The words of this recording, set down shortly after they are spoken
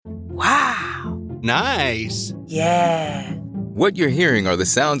Nice. Yeah. What you're hearing are the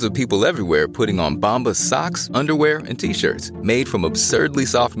sounds of people everywhere putting on Bombas socks, underwear, and T-shirts made from absurdly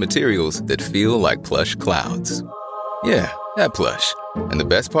soft materials that feel like plush clouds. Yeah, that plush. And the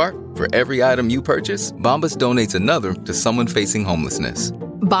best part? For every item you purchase, Bombas donates another to someone facing homelessness.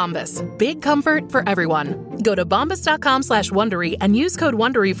 Bombas. Big comfort for everyone. Go to bombas.com/Wondery and use code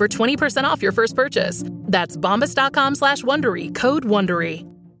Wondery for 20% off your first purchase. That's bombas.com/Wondery, code Wondery.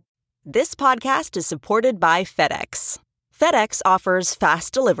 This podcast is supported by FedEx. FedEx offers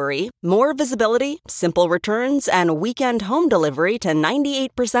fast delivery, more visibility, simple returns, and weekend home delivery to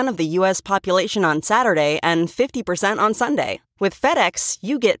 98% of the U.S. population on Saturday and 50% on Sunday. With FedEx,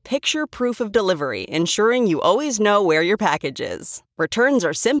 you get picture proof of delivery, ensuring you always know where your package is. Returns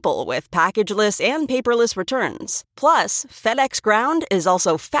are simple with packageless and paperless returns. Plus, FedEx Ground is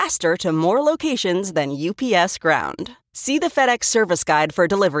also faster to more locations than UPS Ground. See the FedEx service guide for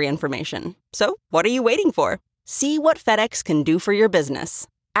delivery information. So, what are you waiting for? See what FedEx can do for your business.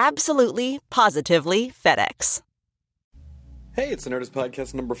 Absolutely, positively FedEx. Hey, it's the Nerdist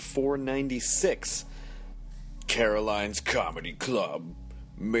Podcast number 496. Caroline's Comedy Club,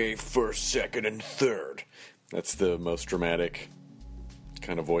 May 1st, 2nd, and 3rd. That's the most dramatic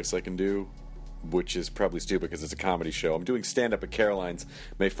kind of voice I can do, which is probably stupid because it's a comedy show. I'm doing stand-up at Caroline's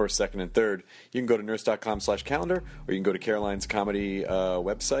May 1st, 2nd, and 3rd. You can go to nerdist.com/calendar, or you can go to Caroline's Comedy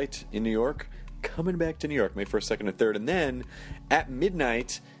website in New York. Coming back to New York, May 1st, 2nd, and 3rd. And then, at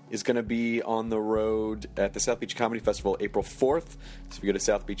midnight, is going to be on the road at the South Beach Comedy Festival April 4th. So if you go to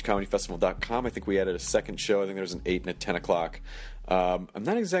southbeachcomedyfestival.com, I think we added a second show. I think there's an 8 and a 10 o'clock. I'm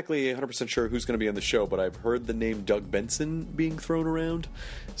not exactly 100% sure who's going to be on the show, but I've heard the name Doug Benson being thrown around.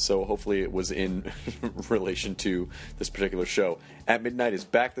 So hopefully it was in relation to this particular show. At Midnight is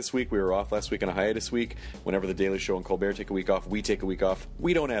back this week. We were off last week on a hiatus week. Whenever The Daily Show and Colbert take a week off, we take a week off.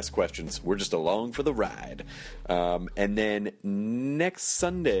 We don't ask questions. We're just along for the ride. And then next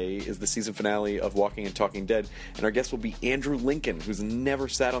Sunday is the season finale of Walking and Talking Dead. And our guest will be Andrew Lincoln, who's never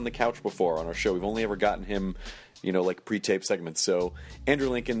sat on the couch before on our show. We've only ever gotten him, like pre-tape segments. So Andrew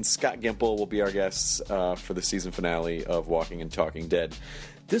Lincoln, Scott Gimple will be our guests for the season finale of Walking and Talking Dead.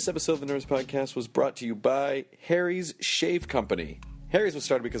 This episode of the Nerds Podcast was brought to you by Harry's Shave Company. Harry's was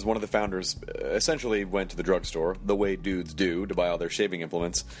started because one of the founders essentially went to the drugstore, the way dudes do, to buy all their shaving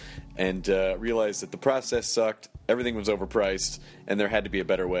implements, and realized that the process sucked, everything was overpriced, and there had to be a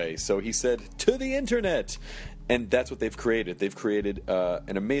better way. So he said, to the internet! And that's what they've created. They've created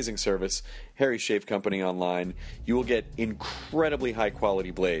an amazing service, Harry's Shave Company online. You will get incredibly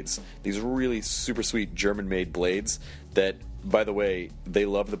high-quality blades. These really super sweet German-made blades that, by the way, they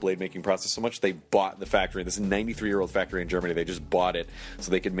love the blade-making process so much, they bought the factory. This is a 93-year-old factory in Germany. They just bought it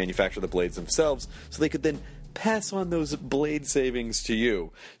so they could manufacture the blades themselves, so they could then pass on those blade savings to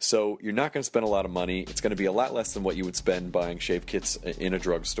you. So you're not going to spend a lot of money. It's going to be a lot less than what you would spend buying shave kits in a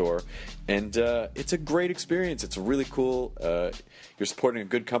drugstore. And it's a great experience. It's really cool. You're supporting a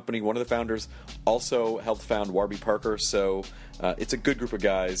good company. One of the founders also helped found Warby Parker. So it's a good group of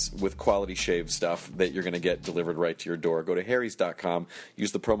guys with quality shave stuff that you're going to get delivered right to your door. Go to harrys.com.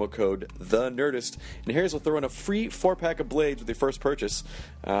 Use the promo code THENERDIST. And Harry's will throw in a free 4-pack of blades with your first purchase.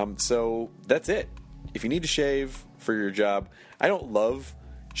 So that's it. If you need to shave for your job, I don't love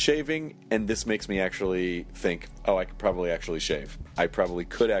shaving, and this makes me actually think, I could probably actually shave. I probably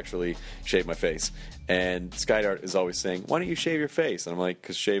could actually shave my face. And Skydart is always saying, why don't you shave your face? And I'm like,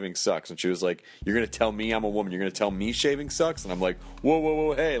 because shaving sucks. And she was like, you're going to tell me I'm a woman, you're going to tell me shaving sucks? And I'm like,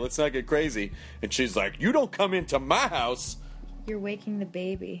 whoa, hey, let's not get crazy. And she's like, you don't come into my house. You're waking the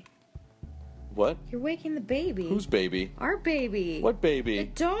baby. What? You're waking the baby. Whose baby? Our baby. What baby? The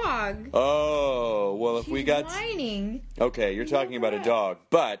dog. Oh, well, if we got... whining. Okay, you're talking about a dog.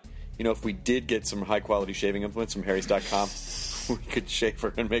 But, if we did get some high-quality shaving implements from harrys.com, we could shave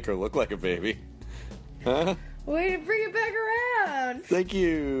her and make her look like a baby. Huh? Way to bring it back around. Thank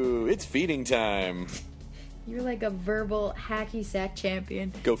you. It's feeding time. You're like a verbal hacky sack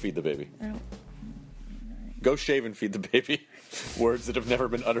champion. Go feed the baby. I don't... Go shave and feed the baby. Words that have never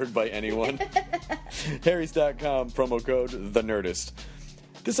been uttered by anyone. Harrys.com, promo code THENERDIST.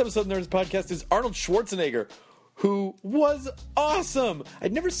 This episode of the Nerdist Podcast is Arnold Schwarzenegger, who was awesome.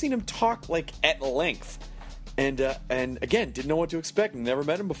 I'd never seen him talk at length. And again, didn't know what to expect. Never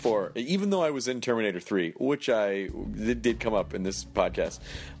met him before, even though I was in Terminator 3, which did come up in this podcast.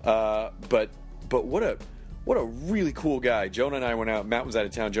 But what a really cool guy. Jonah and I went out. Matt was out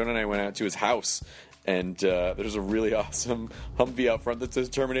of town. Jonah and I went out to his house And there's a really awesome Humvee out front that says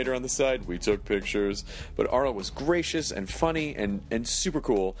Terminator on the side. We took pictures. But Arnold was gracious and funny and super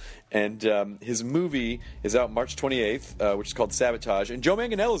cool. And his movie is out March 28th, which is called Sabotage. And Joe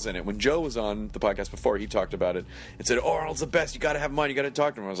Manganiello's in it. When Joe was on the podcast before, he talked about it and said, "Oh, Arnold's the best. You got to have him on. You got to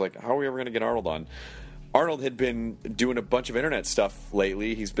talk to him." I was like, how are we ever going to get Arnold on? Arnold had been doing a bunch of internet stuff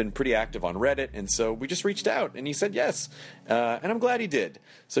lately. He's been pretty active on Reddit, and so we just reached out, and he said yes. And I'm glad he did.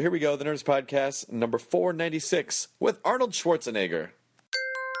 So here we go, the Nerdist Podcast, number 496, with Arnold Schwarzenegger.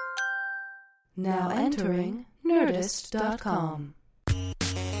 Now entering Nerdist.com.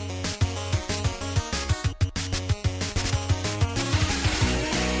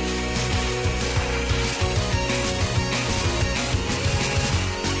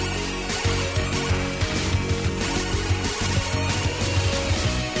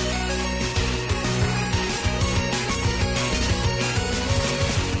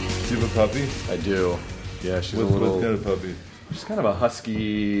 Puppy? I do. Yeah, she's What kind of puppy? She's kind of a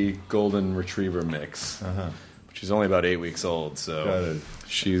husky golden retriever mix. She's only about 8 weeks old, so Got it.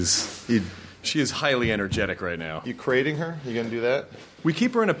 she is highly energetic right now. You crating her? You gonna do that? We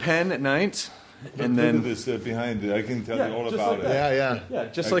keep her in a pen at night, and Look then at this behind it. I can tell you all just about like it. that. Yeah.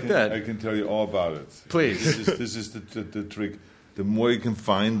 just like that. I can tell you all about it. Please. This is the trick. The more you can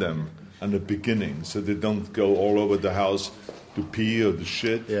find them in the beginning, so they don't go all over the house to pee or to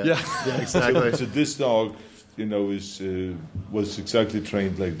shit. Yeah, exactly. So this dog, was exactly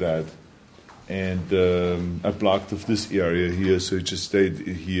trained like that, and I blocked off this area here, so he just stayed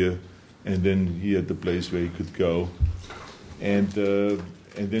here, and then he had the place where he could go, and then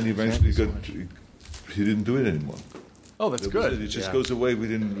eventually he didn't do it anymore. oh, that's good. It just goes away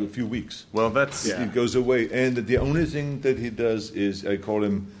within a few weeks. Well, that's It goes away, and the only thing that he does is I call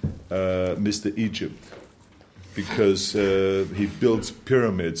him Mr. Egypt. Because he builds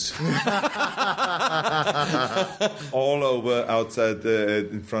pyramids all over outside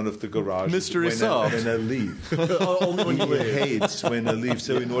in front of the garage. Mystery solved. When I leave. Only when he hates when I leave.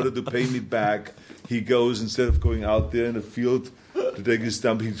 So in order to pay me back, he goes, instead of going out there in the field to take his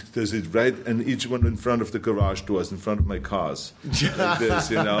dump, he does it right, and each one in front of the garage doors, in front of my cars. Like this,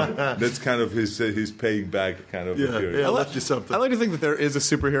 That's kind of his paying back kind of period. Yeah, I left you something. I like to think that there is a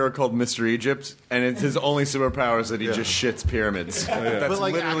superhero called Mr. Egypt, and it's his only superpower is that he just shits pyramids. That's But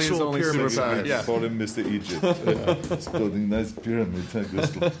like literally his actual only pyramids. superpower. I Yeah. call him Mr. Egypt. He's building nice pyramids like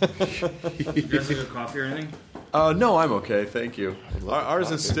this. You guys like a coffee or anything? No, I'm okay, thank you. Ours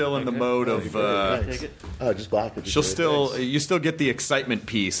is still in the mode of. Take it. Oh, just black. You still get the excitement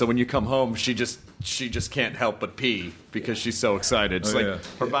pee. So when you come home, she just can't help but pee because she's so excited. It's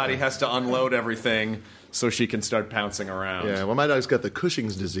her body has to unload everything so she can start pouncing around. Yeah, well, my dog's got the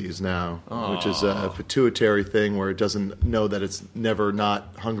Cushing's disease now, which is a pituitary thing where it doesn't know that it's never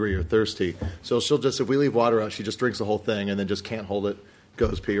not hungry or thirsty. So she'll just, if we leave water out, she just drinks the whole thing and then just can't hold it,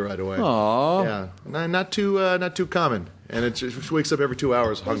 goes pee right away. Aww. Yeah, not too common. And she wakes up every 2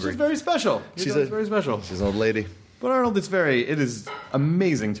 hours hungry. She's very special. She's very special. She's an old lady. But Arnold, it is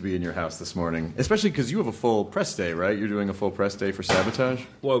amazing to be in your house this morning, especially because you have a full press day, right? You're doing a full press day for Sabotage?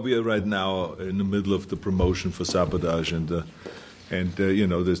 Well, we are right now in the middle of the promotion for Sabotage, and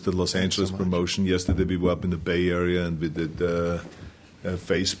there's the Los Angeles promotion. Yesterday we were up in the Bay Area, and we did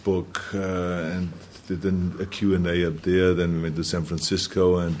Facebook and did a Q&A up there. Then we went to San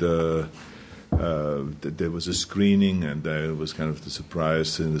Francisco, and there was a screening, and it was kind of the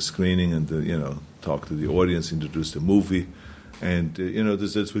surprise in the screening, and talk to the audience, introduce the movie, and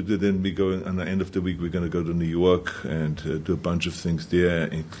that's what we did. Then we go on the end of the week. We're going to go to New York and do a bunch of things there,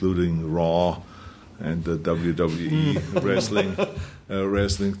 including Raw and the WWE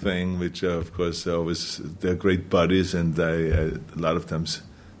wrestling thing, which of course they're great buddies, and I a lot of times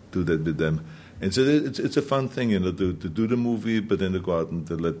do that with them. And so it's a fun thing, to do the movie, but then to go out and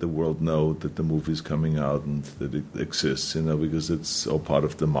to let the world know that the movie is coming out and that it exists, because it's all part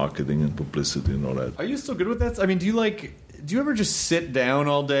of the marketing and publicity and all that. Are you still good with that? I mean, do you ever just sit down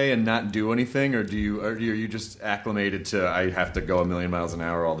all day and not do anything, or are you just acclimated to I have to go a million miles an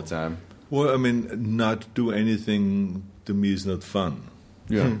hour all the time? Well, I mean, not do anything to me is not fun.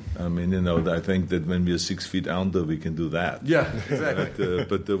 Yeah. I mean, I think that when we are 6 feet under, we can do that. Yeah, exactly.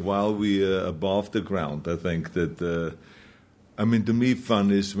 But while we are above the ground, I think that, to me,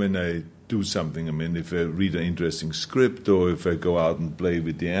 fun is when I do something. I mean, if I read an interesting script, or if I go out and play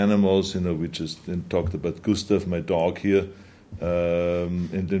with the animals, we just talked about Gustav, my dog here,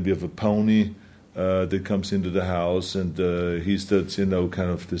 and then we have a pony that comes into the house, and he starts,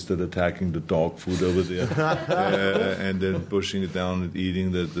 they start attacking the dog food over there, and then pushing it down and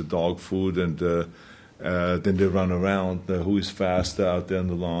eating the dog food, and then they run around, who is faster out there on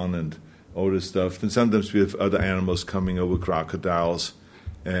the lawn, and all this stuff. Then sometimes we have other animals coming over, crocodiles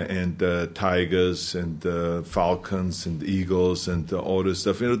and tigers and falcons and eagles and all this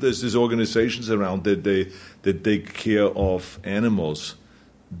stuff. There's these organizations around that take care of animals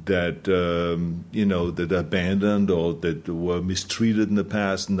that that are abandoned or that were mistreated in the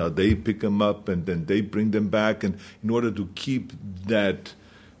past. And now they pick them up and then they bring them back. And in order to keep that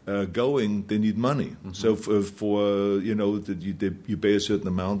going, they need money. Mm-hmm. So you pay a certain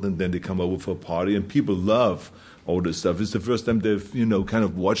amount and then they come over for a party, and people love all this stuff. It's the first time they've kind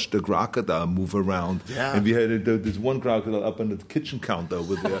of watched the crocodile move around. Yeah. And we had this one crocodile up on the kitchen counter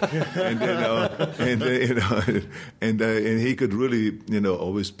over there, and he could really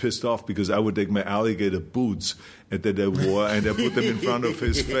always pissed off because I would take my alligator boots that I wore and I put them in front of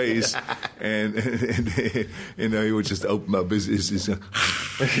his face, and he would just open up his get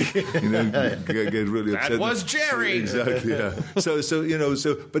really upset. That was Jerry. Exactly. Yeah. So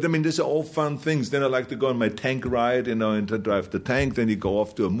but I mean, these are all fun things. Then I like to go on my tank ride, and to drive the tank. Then you go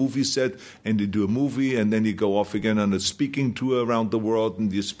off to a movie set and you do a movie, and then you go off again on a speaking tour around the world,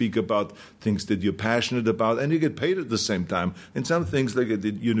 and you speak about things that you're passionate about, and you get paid at the same time. And some things, like at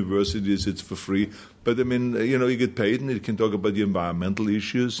the universities, it's for free. But I mean, you get paid, and you can talk about your environmental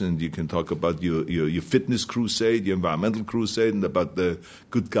issues, and you can talk about your fitness crusade, your environmental crusade, and about the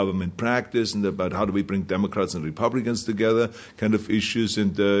good government practice, and about how do we bring Democrats and Republicans together, kind of issues,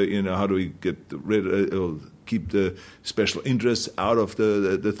 and how do we get rid of keep the special interests out of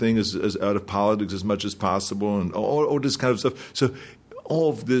the thing, as out of politics as much as possible, and all this kind of stuff. So all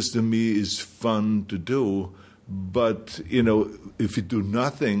of this to me is fun to do. But, if you do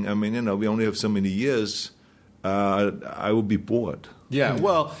nothing, I mean, we only have so many years, I would be bored. Yeah,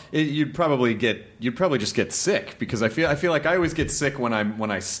 well, you'd probably just get sick, because I feel like I always get sick when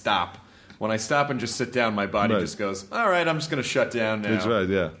I stop. When I stop and just sit down, my body just goes, all right, I'm just going to shut down now. That's right,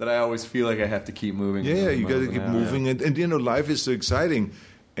 yeah. That I always feel like I have to keep moving. Yeah, you got to keep moving. Yeah. And life is so exciting.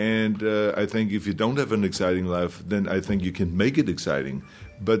 And I think if you don't have an exciting life, then I think you can make it exciting.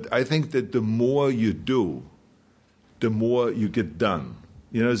 But I think that the more you do, the more you get done.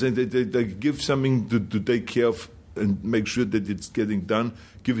 They give something to take care of and make sure that it's getting done.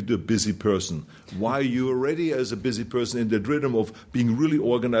 Give it to a busy person. While you're already as a busy person in that rhythm of being really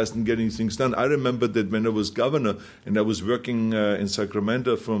organized and getting things done. I remember that when I was governor and I was working in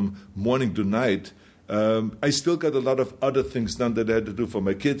Sacramento from morning to night, I still got a lot of other things done that I had to do for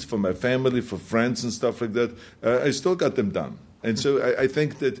my kids, for my family, for friends and stuff like that. I still got them done. And so I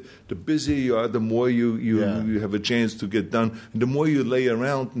think that the busier you are, the more you have a chance to get done. And the more you lay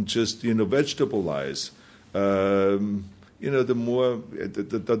around and just, vegetabilize, the more,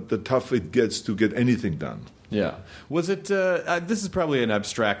 the tougher it gets to get anything done. Yeah. Was it, this is probably an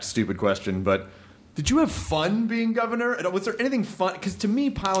abstract, stupid question, but did you have fun being governor? Was there anything fun? Because to me,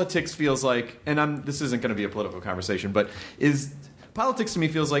 politics feels like, and this isn't going to be a political conversation, but politics to me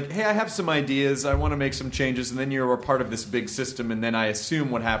feels like, hey, I have some ideas, I want to make some changes, and then you're a part of this big system, and then I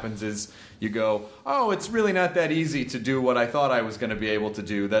assume what happens is you go, oh, it's really not that easy to do what I thought I was going to be able to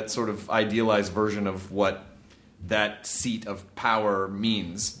do, that sort of idealized version of what that seat of power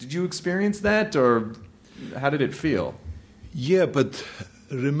means. Did you experience that, or how did it feel? Yeah, but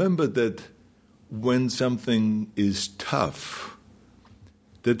remember that when something is tough,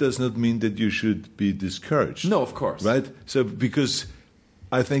 that does not mean that you should be discouraged. No, of course. Right? So, because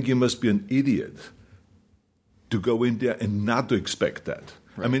I think you must be an idiot to go in there and not to expect that.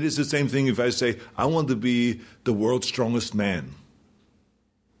 Right. I mean, it's the same thing if I say, I want to be the world's strongest man.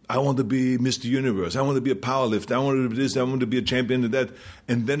 I want to be Mr. Universe. I want to be a powerlifter. I want to be this. I want to be a champion of that.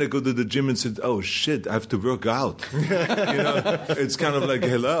 And then I go to the gym and say, oh, shit, I have to work out. It's kind of like,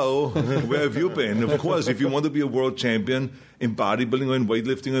 hello, where have you been? Of course, if you want to be a world champion in bodybuilding or in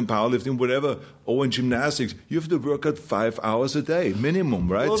weightlifting or in powerlifting, whatever, or in gymnastics, you have to work out 5 hours a day,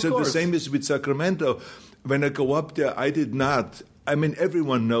 minimum, right? Well, so the same is with Sacramento. When I go up there, I did not. I mean,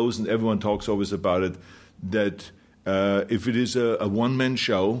 everyone knows and everyone talks always about it, that if it is a one-man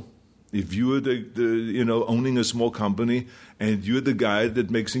show, if you're the owning a small company and you're the guy that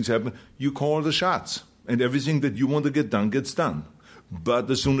makes things happen, you call the shots, and everything that you want to get done gets done.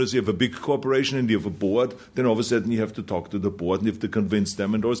 But as soon as you have a big corporation and you have a board, then all of a sudden you have to talk to the board and you have to convince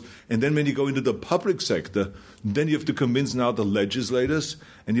them and those. And then when you go into the public sector, then you have to convince now the legislators,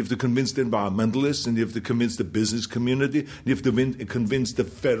 and you have to convince the environmentalists, and you have to convince the business community, and you have to convince the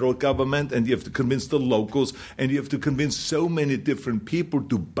federal government, and you have to convince the locals, and you have to convince so many different people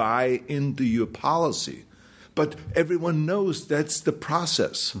to buy into your policy. But everyone knows that's the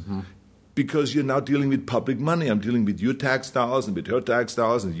process. Mm-hmm. because you're now dealing with public money. I'm dealing with your tax dollars and with her tax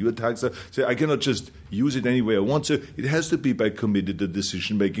dollars and your tax dollars. So I cannot just use it any way I want. So it has to be by committee, the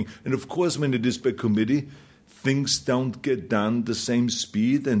decision making. And of course, when it is by committee, things don't get done the same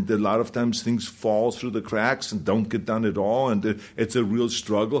speed, and a lot of times things fall through the cracks and don't get done at all, and it's a real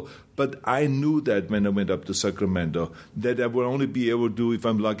struggle. But I knew that when I went up to Sacramento, that I will only be able to, if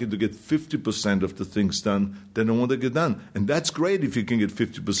I'm lucky, to get 50% of the things done that I want to get done. And that's great if you can get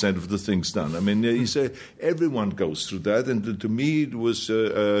 50% of the things done. I mean, you say everyone goes through that, and to me it was,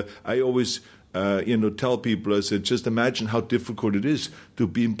 I always tell people, I said, just imagine how difficult it is to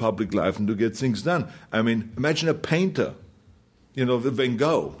be in public life and to get things done. I mean, imagine a painter, Van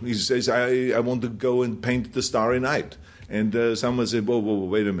Gogh. He says, I want to go and paint the Starry Night. And someone said, whoa,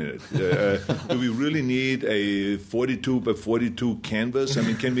 wait a minute. Do we really need a 42 by 42 canvas? I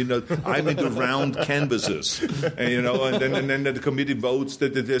mean, can we not? I'm into round canvases. And then the committee votes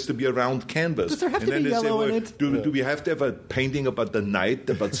that there has to be a round canvas. Does there have and to be yellow in it? Do we have to have a painting about the night,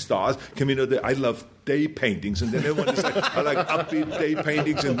 about stars? Can we not? I love day paintings, and then everyone is like, I like upbeat day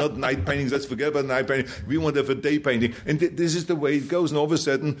paintings and not night paintings. Let's forget about night painting. We want to have a day painting. And this is the way it goes. And all of a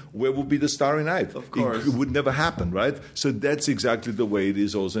sudden, where would be the Starry Night? Of course. It would never happen, right? So that's exactly the way it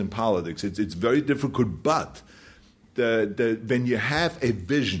is also in politics. It's very difficult, but when you have a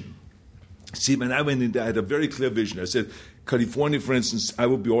vision, see, when I went in there, I had a very clear vision. I said, California, for instance, I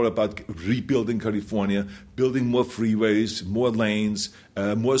would be all about rebuilding California, building more freeways, more lanes,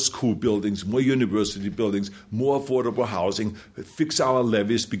 more school buildings, more university buildings, more affordable housing, fix our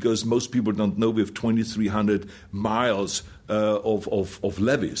levees, because most people don't know we have 2,300 miles of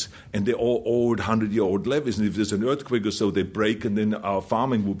levees, and they're all old, 100-year-old levees, and if there's an earthquake or so, they break, and then our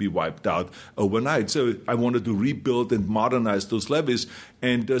farming will be wiped out overnight. So I wanted to rebuild and modernize those levees,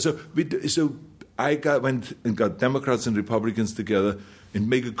 and so I went and got Democrats and Republicans together and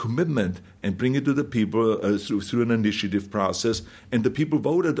make a commitment and bring it to the people through an initiative process. And the people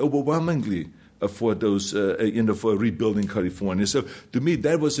voted overwhelmingly for those, for rebuilding California. So to me,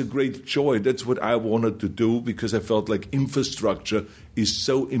 that was a great joy. That's what I wanted to do, because I felt like infrastructure is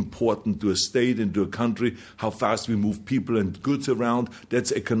so important to a state and to a country, how fast we move people and goods around.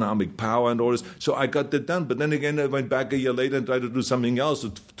 That's economic power and all this. So I got that done. But then again, I went back a year later and tried to do something else,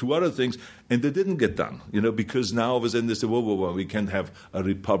 two other things, and they didn't get done, because now all of a sudden they said, whoa, we can't have a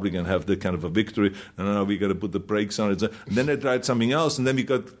Republican have that kind of a victory. No, we got to put the brakes on it. And then I tried something else, and then we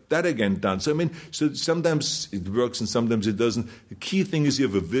got that again done. So, I mean, so sometimes it works and sometimes it doesn't. The key thing is you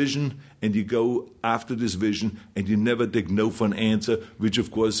have a vision, and you go after this vision, and you never take no for an answer, which,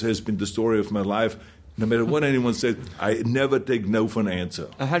 of course, has been the story of my life. No matter what anyone said, I never take no for an answer.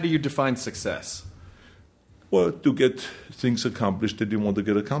 How do you define success? Well, to get things accomplished that you want to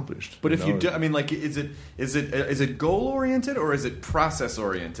get accomplished. But if you do, I mean, like, is it goal oriented or is it process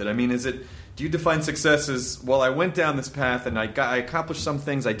oriented? I mean, do you define success as, well, I went down this path and I accomplished some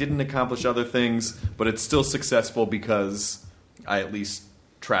things, I didn't accomplish other things, but it's still successful because I at least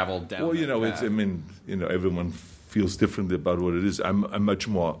traveled down. Well, path. Everyone feels differently about what it is. I'm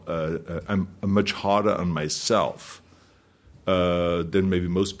much harder on myself than maybe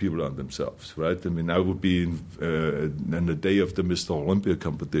most people on themselves, right? I mean, I would be on the day of the Mr. Olympia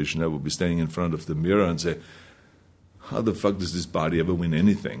competition, I would be standing in front of the mirror and say, how the fuck does this body ever win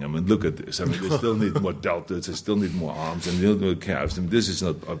anything? I mean, look at this. I mean, they still need more deltas, they still need more arms, and they need more calves. I mean, this is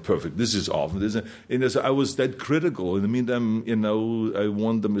not perfect. This is off. So I was that critical. In the meantime, I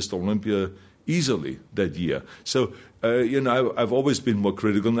won the Mr. Olympia easily that year. So, I've always been more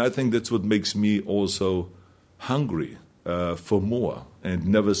critical, and I think that's what makes me also hungry for more, and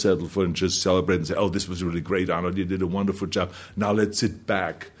never settle for and just celebrate and say, oh, this was really great, Arnold, you did a wonderful job. Now let's sit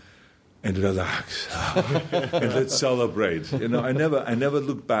back and relax and let's celebrate. I never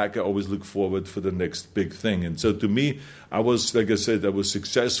look back. I always look forward for the next big thing. And so to me, I was, like I said, I was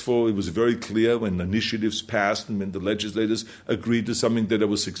successful. It was very clear when initiatives passed and when the legislators agreed to something that I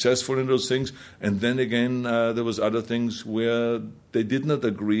was successful in those things. And then again, there was other things where they did not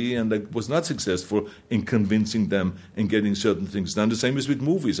agree, and I was not successful in convincing them and getting certain things done. The same is with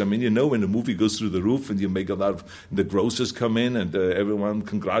movies. I mean, when a movie goes through the roof and you make a lot of, the grosses come in and everyone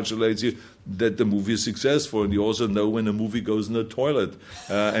congratulates you, that the movie is successful. And you also know when a movie goes in the toilet.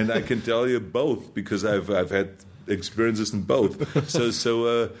 And I can tell you both, because I've had experiences in both. So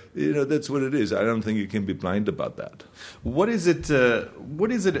that's what it is. I don't think you can be blind about that. What is it,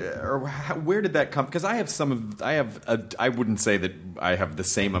 or where did that come? Because I wouldn't say that I have the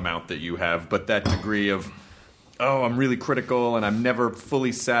same amount that you have, but that degree of, I'm really critical and I'm never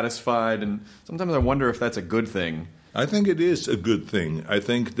fully satisfied. And sometimes I wonder if that's a good thing. I think it is a good thing. I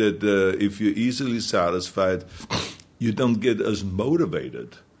think that if you're easily satisfied, you don't get as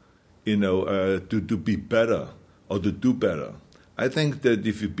motivated to be better or to do better. I think that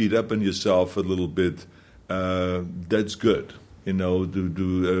if you beat up on yourself a little bit, that's good.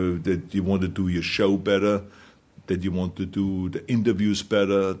 That you want to do your show better, that you want to do the interviews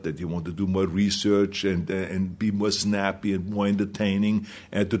better, that you want to do more research and be more snappy and more entertaining,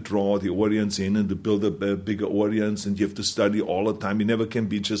 and to draw the audience in and to build a bigger audience. And you have to study all the time. You never can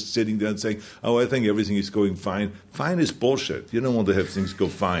be just sitting there and saying, "Oh, I think everything is going fine." Fine is bullshit. You don't want to have things go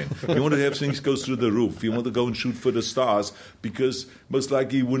fine. You want to have things go through the roof. You want to go and shoot for the stars, because most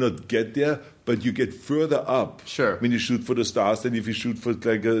likely you will not get there, but you get further up when you shoot for the stars than if you shoot for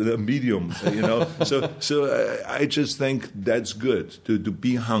like a medium, So I just think that's good, to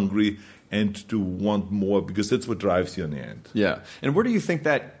be hungry and to want more, because that's what drives you in the end. Yeah. And where do you think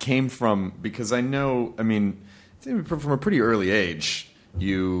that came from? Because I know, from a pretty early age,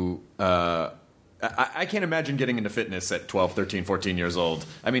 you... I can't imagine getting into fitness at 12, 13, 14 years old.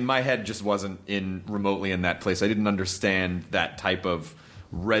 I mean, my head just wasn't remotely in that place. I didn't understand that type of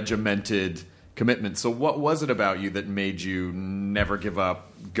regimented commitment. So what was it about you that made you never give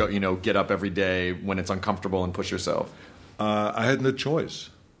up, get up every day when it's uncomfortable and push yourself? I had no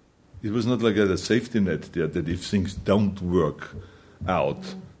choice. It was not like a safety net there, that if things don't work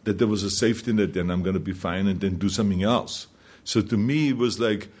out, that there was a safety net, then I'm going to be fine and then do something else. So to me, it was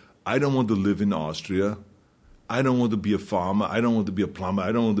like, I don't want to live in Austria. I don't want to be a farmer. I don't want to be a plumber.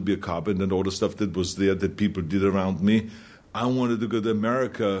 I don't want to be a carpenter and all the stuff that was there that people did around me. I wanted to go to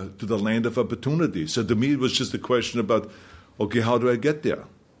America, to the land of opportunity. So to me, it was just a question about, okay, how do I get there?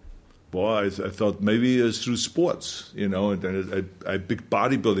 Well, I thought maybe it's through sports, and then I picked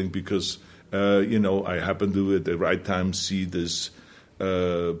bodybuilding because, I happened to at the right time see this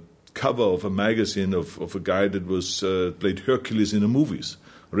cover of a magazine of a guy that was played Hercules in the movies.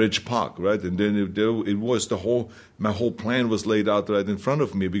 Reg Park, right? And then it was my whole plan was laid out right in front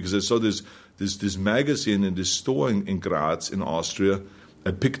of me, because I saw this magazine in this store in Graz in Austria.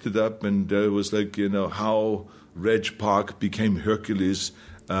 I picked it up, and there was like, how Reg Park became Hercules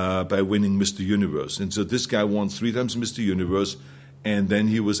by winning Mr. Universe. And so this guy won 3 times Mr. Universe, and then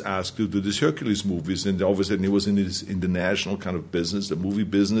he was asked to do this Hercules movies, and all of a sudden he was in this international kind of business, the movie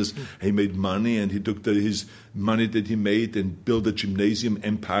business. He made money, and he took his money that he made and built a gymnasium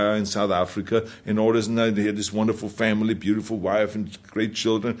empire in South Africa. And all this, and they had this wonderful family, beautiful wife, and great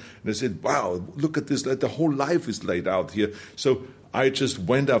children. And I said, "Wow, look at this! Like the whole life is laid out here." So I just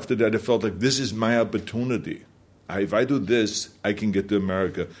went after that. I felt like this is my opportunity. If I do this, I can get to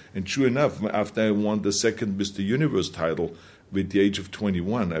America. And sure enough, after I won the second Mr. Universe title, with the age of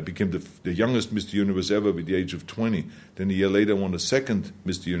 21. I became the youngest Mr. Universe ever with the age of 20. Then a year later, I won a second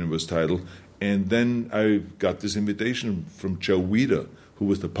Mr. Universe title. And then I got this invitation from Joe Weider, who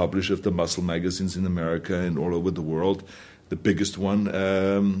was the publisher of the muscle magazines in America and all over the world, the biggest one,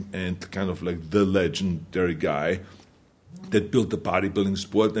 and kind of like the legendary guy that built the bodybuilding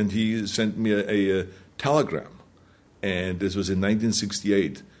sport. And he sent me a telegram. And this was in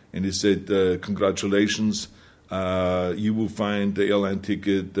 1968. And he said, "Congratulations. You will find the airline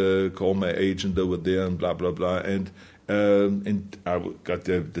ticket, call my agent over there," and blah, blah, blah. And I got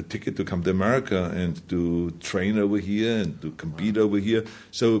the ticket to come to America and to train over here and to compete over here.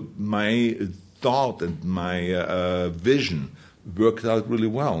 So my thought and my vision worked out really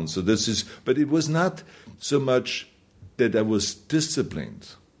well. And so but it was not so much that I was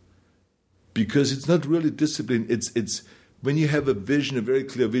disciplined, because it's not really discipline. It's when you have a vision, a very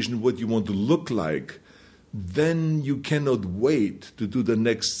clear vision of what you want to look like, then you cannot wait to do the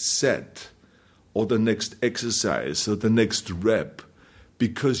next set or the next exercise or the next rep,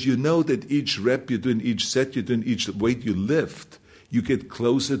 because you know that each rep you're doing, each set you're doing, each weight you lift, you get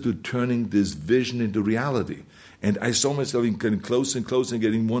closer to turning this vision into reality. And I saw myself getting closer and closer and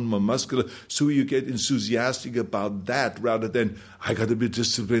getting more and more muscular. So you get enthusiastic about that rather than, I got to be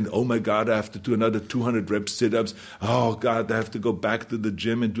disciplined. Oh my God, I have to do another 200 rep sit-ups. Oh God, I have to go back to the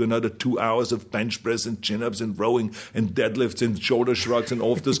gym and do another 2 hours of bench press and chin-ups and rowing and deadlifts and shoulder shrugs and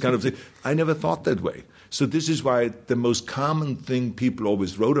all of those kind of things. I never thought that way. So this is why the most common thing people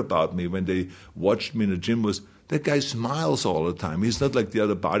always wrote about me when they watched me in the gym was, that guy smiles all the time. He's not like the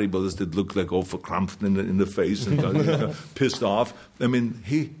other bodybuilders that look like all verkrampft in the face and pissed off. I mean,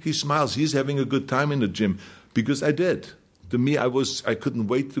 he smiles. He's having a good time in the gym, because I did. To me, I couldn't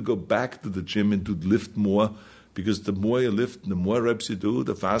wait to go back to the gym and to lift more, because the more you lift, the more reps you do,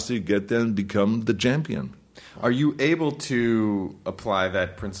 the faster you get there and become the champion. Are you able to apply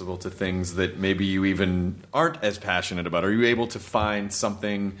that principle to things that maybe you even aren't as passionate about? Are you able to find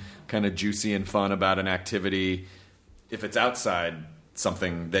something kind of juicy and fun about an activity if it's outside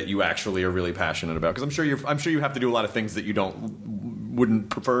something that you actually are really passionate about? Because I'm sure you have to do a lot of things that you don't wouldn't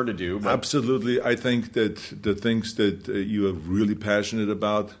prefer to do. But. Absolutely. I think that the things that you are really passionate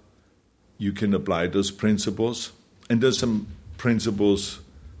about, you can apply those principles. And there's some principles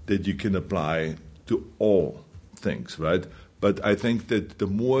that you can apply to all things, right? But I think that the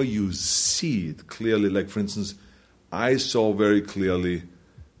more you see it clearly, like for instance, I saw very clearly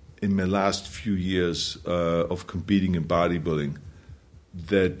in my last few years of competing in bodybuilding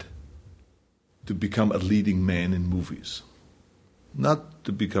that to become a leading man in movies, not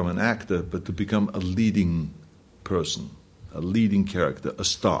to become an actor, but to become a leading person, a leading character, a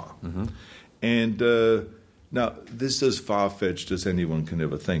star. Mm-hmm. And now this is as far-fetched as anyone can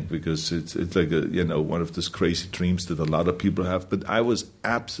ever think, because it's like one of those crazy dreams that a lot of people have. But I was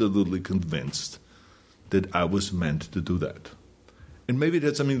absolutely convinced that I was meant to do that. And maybe it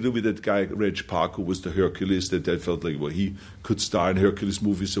had something to do with that guy, Reg Park, who was the Hercules, that I felt like, well, he could star in Hercules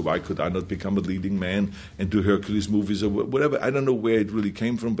movies, so why could I not become a leading man and do Hercules movies or whatever? I don't know where it really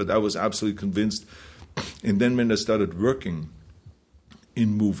came from, but I was absolutely convinced. And then when I started working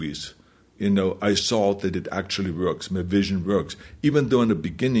in movies, I saw that it actually works. My vision works. Even though in the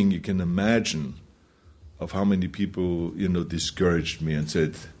beginning you can imagine of how many people, discouraged me and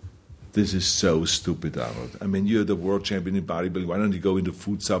said, this is so stupid, Arnold. I mean, you're the world champion in bodybuilding. Why don't you go into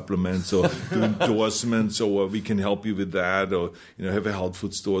food supplements or do endorsements, or we can help you with that, or have a health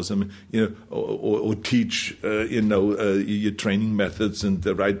food stores. I mean, or teach your training methods and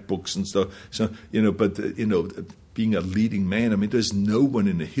write books and stuff. So being a leading man. I mean, there's no one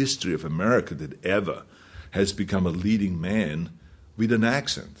in the history of America that ever has become a leading man with an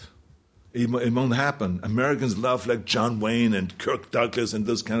accent. It won't happen. Americans love like John Wayne and Kirk Douglas and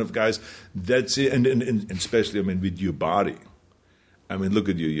those kind of guys. That's it. And especially, with your body. Look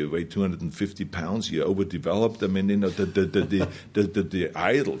at you. You weigh 250 pounds. You're overdeveloped. The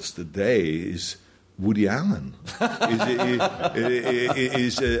idols today is Woody Allen, is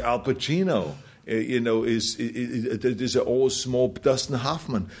Al Pacino. These are all small. Dustin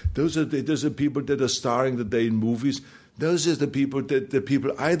Hoffman. Those are people that are starring today in movies. Those are the people that the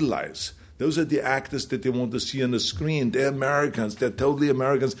people idolize. Those are the actors that they want to see on the screen. They're Americans. They're totally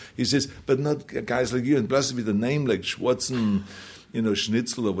Americans. He says, but not guys like you. And plus with a name like Schwarzen,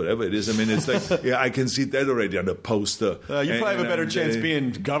 Schnitzel or whatever it is. It's like, yeah, I can see that already on a poster. You probably have a better chance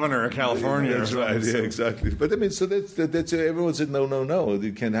being governor of California. That's right. Yeah, exactly. But so that's everyone said, no,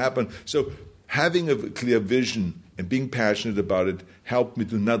 it can't happen. So having a clear vision and being passionate about it helped me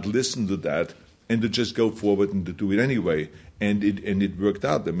to not listen to that and to just go forward and to do it anyway. And it worked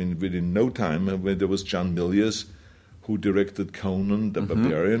out. Within no time, when there was John Milius, who directed Conan the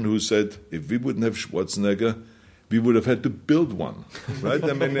Barbarian, who said, if we wouldn't have Schwarzenegger, we would have had to build one, right?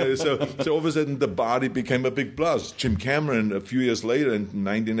 So all of a sudden the body became a big plus. Jim Cameron, a few years later in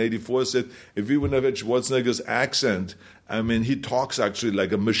 1984, said, if we wouldn't have had Schwarzenegger's accent, he talks actually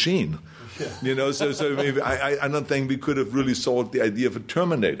like a machine. Yeah. So I don't think we could have really solved the idea of a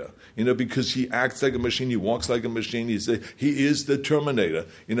Terminator, because he acts like a machine, he walks like a machine, he is the Terminator.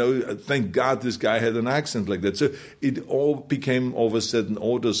 Thank God this guy had an accent like that. So it all became, all of a sudden,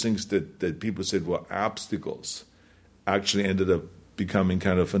 all those things that people said were obstacles actually ended up becoming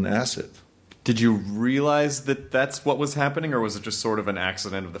kind of an asset. Did you realize that that's what was happening, or was it just sort of an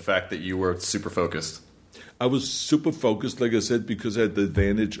accident of the fact that you were super focused? I was super focused, like I said, because I had the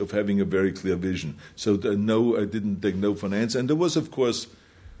advantage of having a very clear vision. So I didn't take no for an answer. And there was, of course,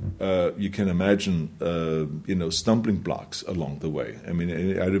 you can imagine, stumbling blocks along the way. I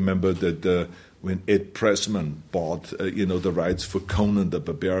remember that when Ed Pressman bought, the rights for Conan the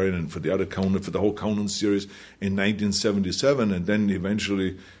Barbarian and for the other Conan, for the whole Conan series in 1977, and then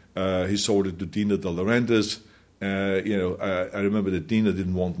eventually he sold it to Dino De Laurentiis. I remember that Dino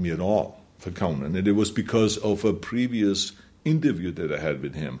didn't want me at all for Conan, and it was because of a previous interview that I had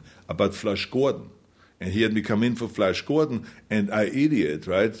with him about Flash Gordon. And he had me come in for Flash Gordon, and I idiot,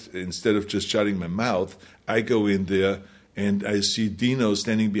 right? Instead of just shutting my mouth, I go in there and I see Dino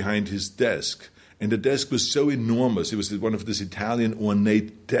standing behind his desk. And the desk was so enormous. It was one of this Italian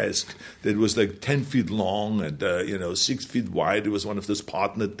ornate desks that was like 10 feet long and, 6 feet wide. It was one of those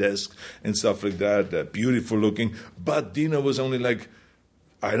partner desks and stuff like that, beautiful looking. But Dino was only like,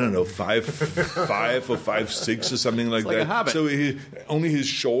 I don't know, 5'5" or 5'6" or something like that. A hobbit. So only his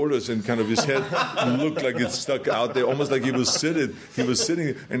shoulders and kind of his head looked like it stuck out there, almost like he was sitting.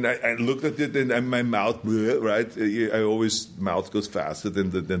 And I looked at it, and my mouth, right? Mouth goes faster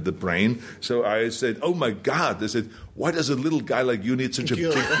than the brain. So I said, "Oh my God!" I said, "Why does a little guy like you need such a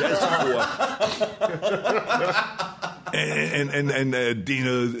big desk for?" and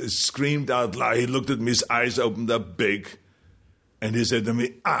Dino screamed out loud. He looked at me, his eyes opened up big. And he said to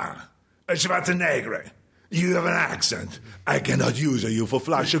me, Schwarzenegger, You have an accent. I cannot use you for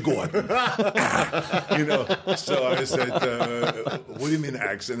Flasche Gordon. So I said, what do you mean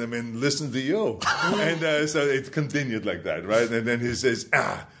accent? I mean, listen to you. And so it continued like that, right? And then he says,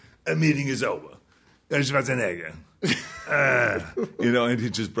 a meeting is over. Schwarzenegger. And he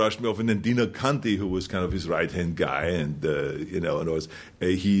just brushed me off. And then Dino Conti, who was kind of his right-hand guy, and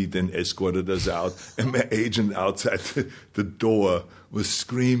he then escorted us out. And my agent outside the door was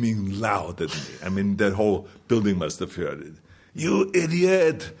screaming loud at me. I mean, that whole building must have heard it. You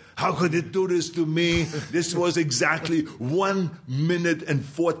idiot! How could you do this to me? This was exactly 1 minute and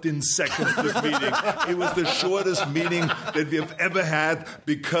 14 seconds of meeting. It was the shortest meeting that we have ever had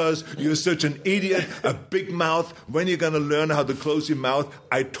because you're such an idiot, a big mouth. When you're going to learn how to close your mouth?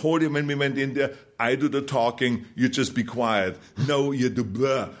 I told you when we went in there, I do the talking, you just be quiet. No, you do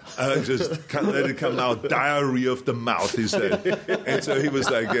blah. Just can't let it come out. Diarrhea of the mouth, he said. And so he was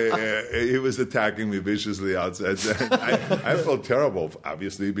like, he was attacking me viciously outside. I felt terrible,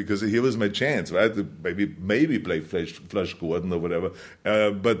 obviously, because here was my chance, right? To maybe play Flash Gordon or whatever.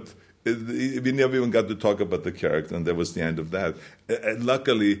 But we never even got to talk about the character, and that was the end of that.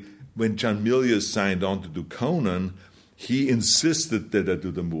 Luckily, when John Milius signed on to do Conan, he insisted that I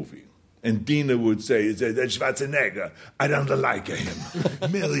do the movie. And Dina would say, Schwarzenegger, I don't like him.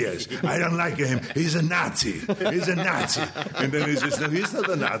 Milius, I don't like him. He's a Nazi. He's a Nazi. And then he says, no, he's not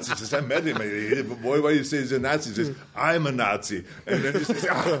a Nazi. He says, I met him. Boy, why you say he's a Nazi? He says, I'm a Nazi. And then he says,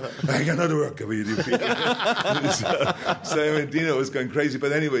 I cannot work with you people. So I mean, Dina was going crazy.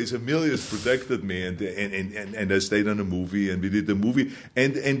 But anyway, so Milius protected me, and I stayed on the movie, and we did the movie.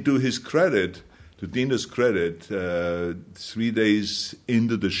 And to his credit, to Dina's credit, 3 days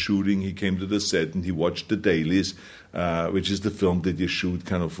into the shooting, he came to the set and he watched the dailies, which is the film that you shoot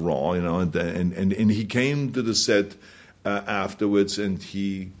kind of raw, and he came to the set afterwards, and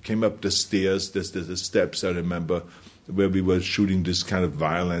he came up the stairs, the steps, I remember, where we were shooting this kind of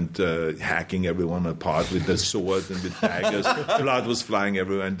violent, hacking everyone apart with the sword and with daggers. Blood was flying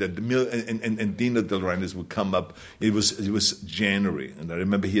everywhere, and Dino De Laurentiis would come up. It was January, and I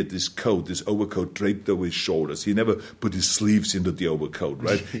remember he had this overcoat draped over his shoulders. He never put his sleeves into the overcoat,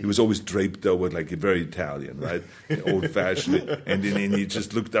 right? He was always draped over like a very Italian, right? Old-fashioned. And then he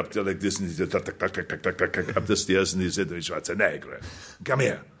just looked up there like this, and he said, up the stairs, and he said, Schwarzenegger, come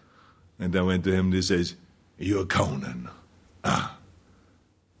here. And I went to him, and he says, you're Conan.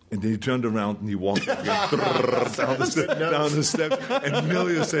 And then he turned around and he walked down the steps. And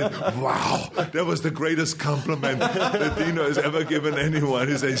Milius said, wow, that was the greatest compliment that Dino has ever given anyone.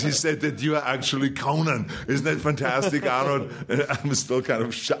 He said that you are actually Conan. Isn't that fantastic, Arnold? And I was still kind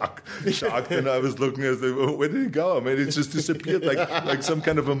of shocked. And I was looking at him, where did he go? I mean, it just disappeared like some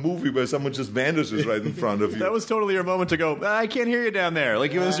kind of a movie where someone just vanishes right in front of you. That was totally your moment to go, I can't hear you down there.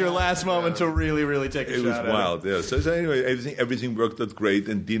 Like it was your last moment to really, really take a shot at it. It was wild, yeah. So anyway, everything worked out great,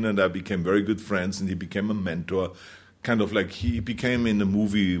 and Dino and I became very good friends, and he became a mentor. Kind of like he became in the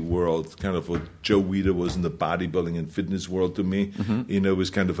movie world, kind of what Joe Weider was in the bodybuilding and fitness world to me. Mm-hmm. Was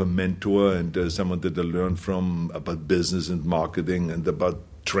kind of a mentor and someone that I learned from about business and marketing and about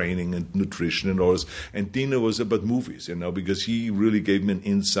training and nutrition and all this. And Dino was about movies, because he really gave me an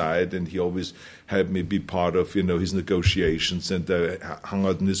insight, and he always had me be part of, his negotiations, and I hung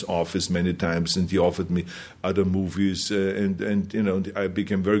out in his office many times, and he offered me other movies, and I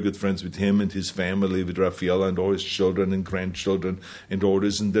became very good friends with him and his family, with Raffaella and all his children and grandchildren and all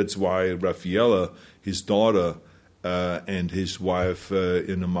this, and that's why Raffaella, his daughter, and his wife,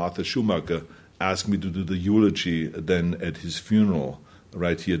 Martha Schumacher, asked me to do the eulogy then at his funeral,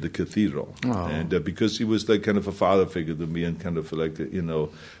 right here at the cathedral. Oh. And because he was like kind of a father figure to me, and kind of like,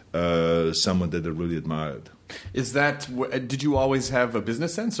 someone that I really admired. Is that, did you always have a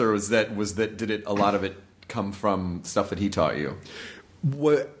business sense, or did a lot of it come from stuff that he taught you?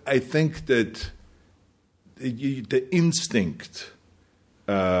 Well, I think that the instinct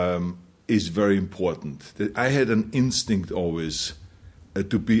is very important. I had an instinct always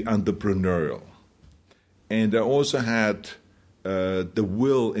to be entrepreneurial. And I also had the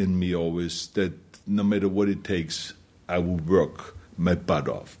will in me always that no matter what it takes, I will work my butt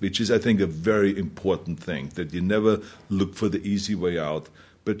off, which is, I think, a very important thing, that you never look for the easy way out,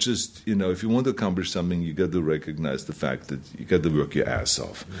 but just, if you want to accomplish something, you got to recognize the fact that you got to work your ass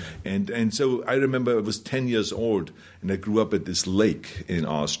off. Mm. And so I remember I was 10 years old, and I grew up at this lake in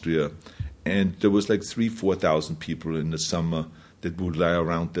Austria, and there was like 4,000 people in the summer that would lie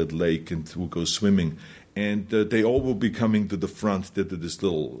around that lake and would go swimming. And they all will be coming to the front to this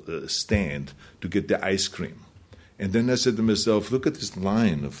little stand to get their ice cream. And then I said to myself, look at this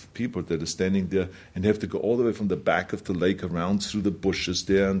line of people that are standing there, and they have to go all the way from the back of the lake around through the bushes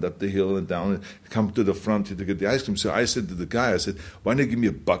there and up the hill and down and come to the front to get the ice cream. So I said to the guy, I said, why don't you give me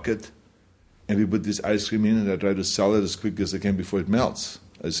a bucket and we put this ice cream in and I try to sell it as quick as I can before it melts.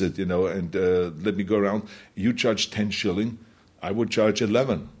 I said, and let me go around. You charge 10 shilling, I would charge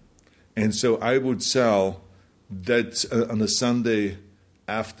 11. And so I would sell that on a Sunday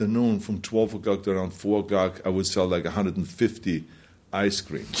afternoon from 12 o'clock to around 4 o'clock, I would sell like 150 ice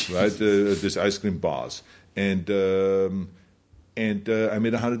creams, right? These ice cream bars. And I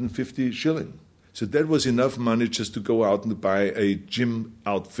made 150 shilling. So that was enough money just to go out and to buy a gym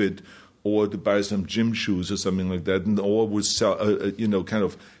outfit or to buy some gym shoes or something like that, and or would sell, kind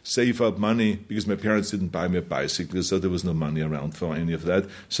of save up money because my parents didn't buy me a bicycle, so there was no money around for any of that.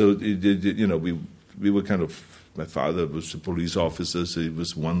 So, we were kind of, my father was a police officer, so he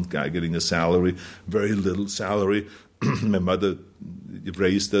was one guy getting a salary, very little salary. My mother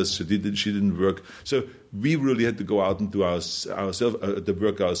raised us, she didn't work. So we really had to go out and do the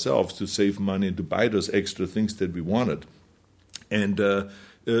work ourselves to save money and to buy those extra things that we wanted. And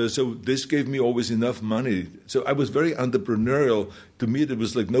so this gave me always enough money. So I was very entrepreneurial. To me, it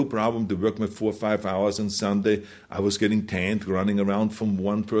was like no problem to work my 4 or 5 hours on Sunday. I was getting tanned, running around from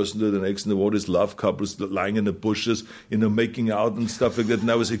one person to the next, and there were these love couples lying in the bushes, making out and stuff like that. And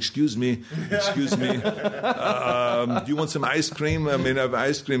I was, excuse me, do you want some ice cream? I mean, I have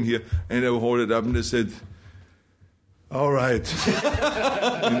ice cream here. And I would hold it up, and they said, all right,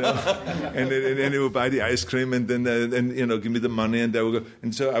 and then they would buy the ice cream and then give me the money, and they would go.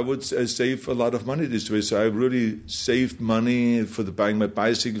 And so I would save a lot of money this way. So I really saved money for buying my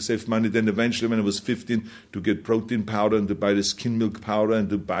bicycle, saved money. Then eventually, when I was 15, to get protein powder and to buy the skim milk powder and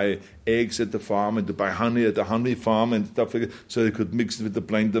to buy eggs at the farm and to buy honey at the honey farm and stuff like that, so I could mix with the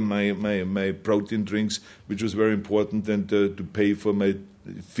blender my protein drinks, which was very important, and to pay for my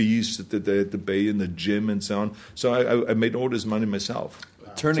fees that they had to pay in the gym and so on. So I made all this money myself.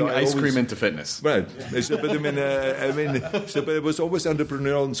 Turning ice cream into fitness. Right. So, but but it was always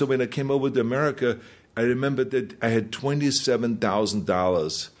entrepreneurial. And so when I came over to America, I remember that I had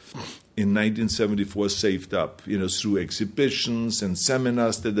 $27,000 in 1974 saved up, through exhibitions and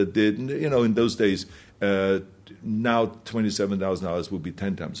seminars that I did. And, in those days, now $27,000 would be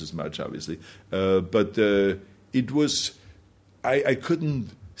 10 times as much, obviously. But it was... I couldn't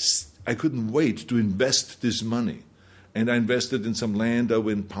wait to invest this money. And I invested in some land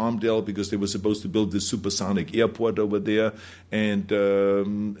over in Palmdale because they were supposed to build this supersonic airport over there. And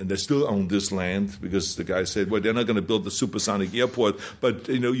they still own this land because the guy said, well, they're not going to build the supersonic airport, but,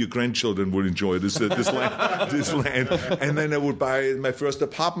 your grandchildren will enjoy this land. This land. And then I would buy my first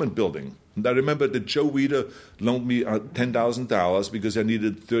apartment building. And I remember that Joe Weider loaned me $10,000 because I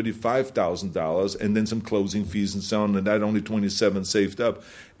needed $35,000 and then some closing fees and so on, and I had only $27,000 saved up.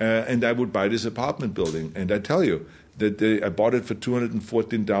 And I would buy this apartment building. And I tell you that I bought it for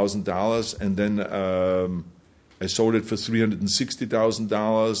 $214,000, and then I sold it for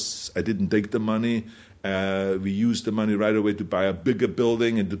 $360,000. I didn't take the money. We used the money right away to buy a bigger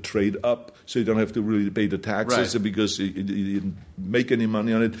building and to trade up, so you don't have to really pay the taxes, right, because you didn't make any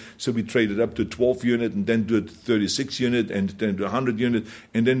money on it. So we traded up to 12 unit and then to a 36 unit and then to 100 unit.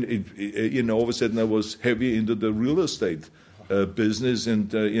 And then, all of a sudden I was heavy into the real estate business and,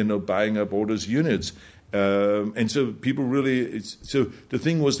 buying up all those units. And so people really, so the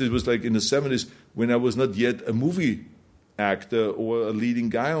thing was, it was like in the 70s when I was not yet a movie actor or a leading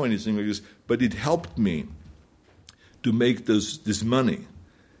guy or anything like this, but it helped me to make this money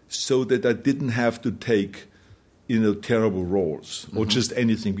so that I didn't have to take, terrible roles or just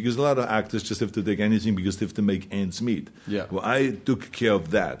anything, because a lot of actors just have to take anything because they have to make ends meet. Yeah. Well, I took care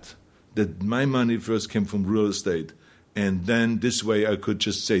of that my money first came from real estate. And then this way I could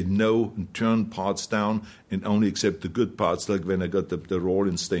just say no and turn parts down and only accept the good parts, like when I got the role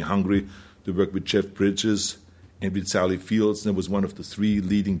in Stay Hungry to work with Jeff Bridges and with Sally Fields, and I was one of the 3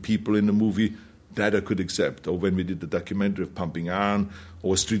 leading people in the movie. That I could accept. Or when we did the documentary of Pumping Iron,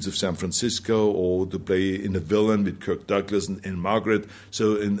 or Streets of San Francisco, or to play in The Villain with Kirk Douglas and Margaret,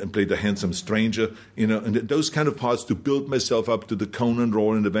 and play the handsome stranger, and those kind of parts to build myself up to the Conan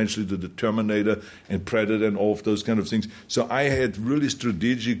role and eventually to the Terminator and Predator and all of those kind of things. So I had really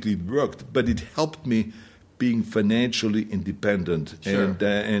strategically worked, but it helped me being financially independent. Sure.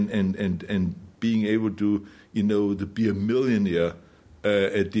 and being able to, to be a millionaire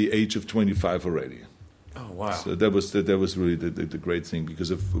at the age of 25 already. Oh, wow. So that was really the great thing because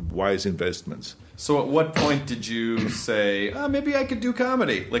of wise investments. So at what point did you say, maybe I could do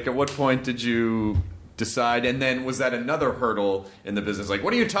comedy? Like, at what point did decide? And then was that another hurdle in the business? Like,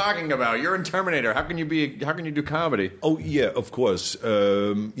 what are you talking about? You're in Terminator. How can you do comedy? Oh yeah, of course.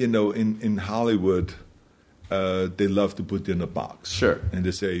 In Hollywood, they love to put you in a box. Sure. And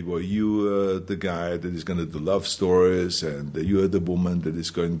they say, well, you are the guy that is going to do love stories, and you are the woman that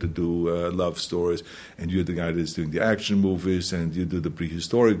is going to do love stories, and you're the guy that is doing the action movies, and you do the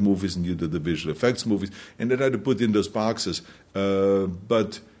prehistoric movies, and you do the visual effects movies. And they try to put you in those boxes.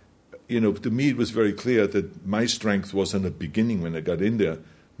 But to me, it was very clear that my strength was in the beginning when I got in there,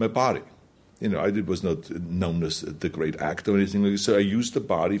 my body. I was not known as the great actor or anything like that. So I used the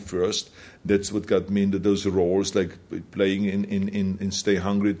body first. That's what got me into those roles, like playing in Stay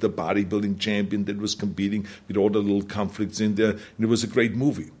Hungry, the bodybuilding champion that was competing with all the little conflicts in there. And it was a great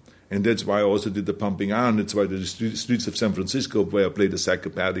movie. And that's why I also did The Pumping Iron. That's why the Streets of San Francisco, where I played a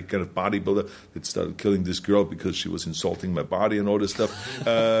psychopathic kind of bodybuilder that started killing this girl because she was insulting my body and all this stuff.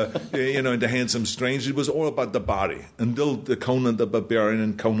 In The Handsome Stranger, it was all about the body. Until the Conan the Barbarian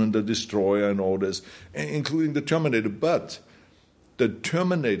and Conan the Destroyer and all this, including the Terminator. But the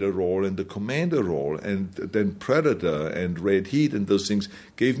Terminator role and the Commander role and then Predator and Red Heat and those things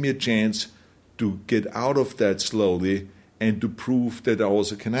gave me a chance to get out of that slowly and to prove that I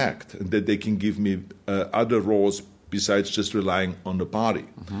also can act and that they can give me other roles besides just relying on the body.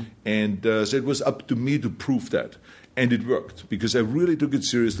 Mm-hmm. And so it was up to me to prove that. And it worked because I really took it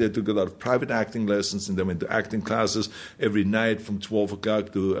seriously. I took a lot of private acting lessons and then went to acting classes every night from 12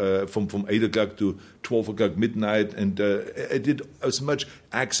 o'clock to from 8 o'clock to 12 o'clock midnight. And I did as much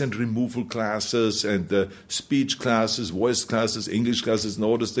accent removal classes and speech classes, voice classes, English classes, and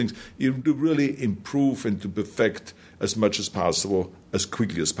all those things to really improve and to perfect as much as possible, as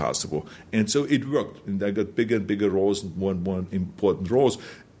quickly as possible. And so it worked. And I got bigger and bigger roles and more important roles.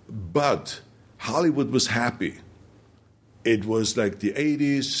 But Hollywood was happy. It was like the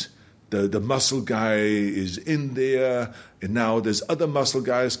 80s. The muscle guy is in there, and now there's other muscle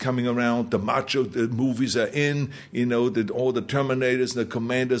guys coming around. The macho movies are in, that all the Terminators and the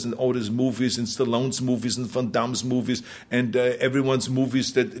Commanders and all these movies and Stallone's movies and Van Damme's movies and everyone's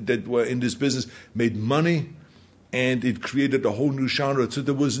movies that were in this business made money, and it created a whole new genre. So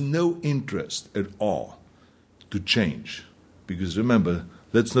there was no interest at all to change, because remember,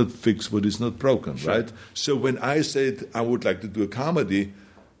 let's not fix what is not broken, sure. Right? So when I said I would like to do a comedy,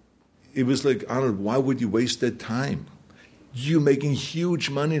 it was like, Arnold, why would you waste that time? You're making huge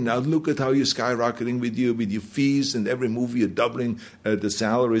money now. Look at how you're skyrocketing with your fees, and every movie you're doubling the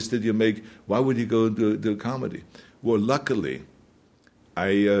salaries that you make. Why would you go do a comedy? Well, luckily,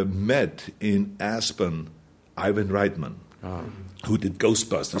 I met in Aspen Ivan Reitman, who did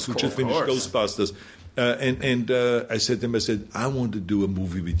Ghostbusters, who just finished Ghostbusters. And I said to him, I want to do a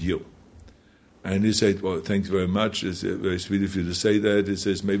movie with you. And he said, well, thanks very much. It's very sweet of you to say that. He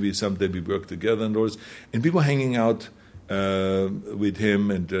says, maybe someday we work together and all this. And we were hanging out with him,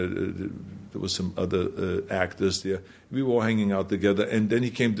 and there was some other actors there. We were all hanging out together. And then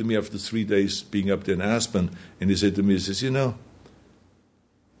he came to me after 3 days being up there in Aspen, and he said to me, he says,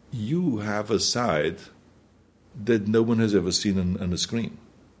 you have a side that no one has ever seen on the screen.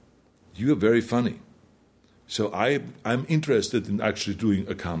 You are very funny. So I'm interested in actually doing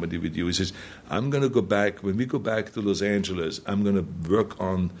a comedy with you. He says, I'm going to go back, when we go back to Los Angeles, I'm going to work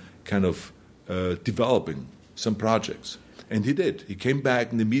on kind of developing some projects. And he did. He came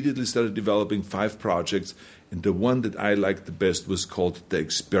back and immediately started developing 5 projects. And the one that I liked the best was called The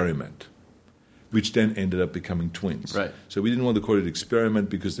Experiment, which then ended up becoming Twins. Right. So we didn't want to call it Experiment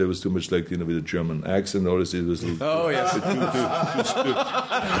because there was too much with a German accent. All this, it was a little, oh, yes.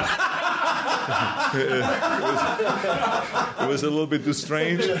 It was a little bit too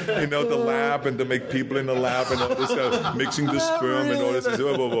strange, the lab, and to make people in the lab and all this mixing the sperm and all this.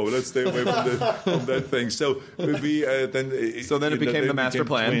 Whoa, let's stay away from that thing. So we then. So then it became the master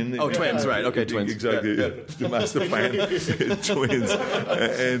plan. Twins, right? Okay, twins. Exactly, yeah. The master plan, twins,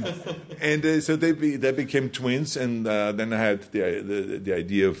 and so they became twins, and then I had the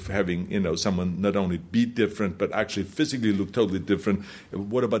idea of having someone not only be different but actually physically look totally different.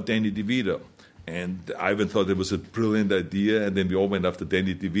 What about Danny DeVito? And Ivan thought it was a brilliant idea, and then we all went after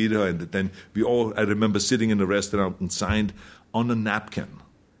Danny DeVito, and then I remember sitting in a restaurant and signed on a napkin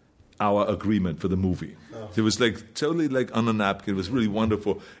our agreement for the movie. Oh. It was totally on a napkin. It was really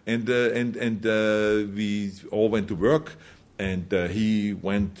wonderful. And we all went to work, and he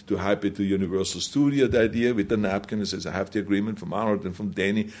went to hype it to Universal Studio, the idea with the napkin. He says, I have the agreement from Arnold and from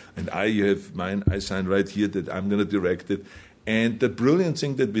Danny, and you have mine. I signed right here that I'm going to direct it. And the brilliant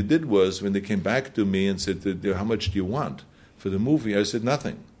thing that we did was when they came back to me and said, how much do you want for the movie? I said,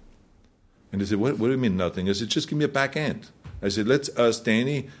 nothing. And they said, what do you mean nothing? I said, just give me a back end. I said, let's us,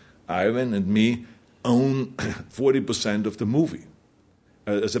 Danny, Ivan, and me, own 40% of the movie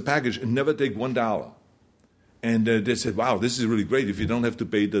as a package and never take $1. And they said, wow, this is really great. If you don't have to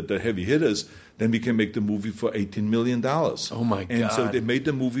pay the heavy hitters, then we can make the movie for $18 million. Oh, my God. And so they made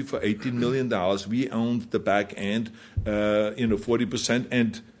the movie for $18 million. We owned the back end, 40%.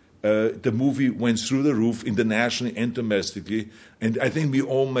 And the movie went through the roof internationally and domestically. And I think we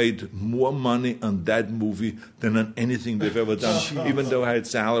all made more money on that movie than on anything we've ever done, even though I had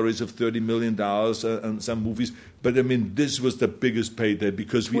salaries of $30 million on some movies. But, I mean, this was the biggest payday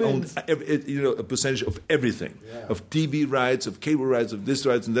because we owned a percentage of everything, of TV rights, of cable rights, of this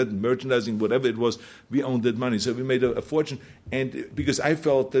rights and that, merchandising, whatever it was. We owned that money. So we made a fortune. And because I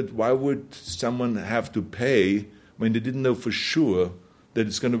felt that why would someone have to pay when they didn't know for sure that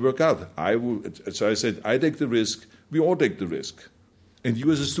it's going to work out? So I said, I take the risk. We all take the risk. And you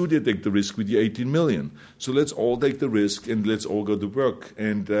as a studio take the risk with your $18 million. So let's all take the risk and let's all go to work.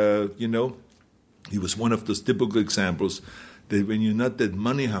 And, he was one of those typical examples that when you're not that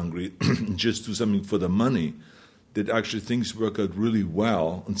money hungry, just do something for the money, that actually things work out really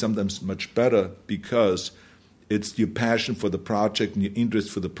well and sometimes much better because it's your passion for the project and your interest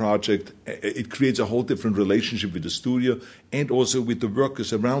for the project. It creates a whole different relationship with the studio and also with the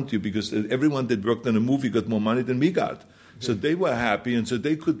workers around you because everyone that worked on a movie got more money than we got. So they were happy, and so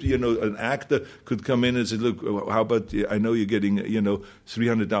they could, an actor could come in and say, look, how about, I know you're getting,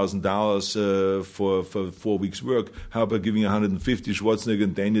 $300,000 for 4 weeks' work. How about giving 150 Schwarzenegger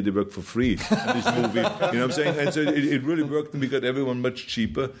and Daniel to work for free in this movie? You know what I'm saying? And so it really worked, and we got everyone much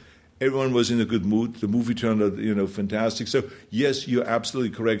cheaper. Everyone was in a good mood. The movie turned out, fantastic. So, yes, you're absolutely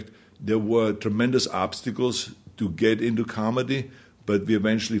correct. There were tremendous obstacles to get into comedy, but we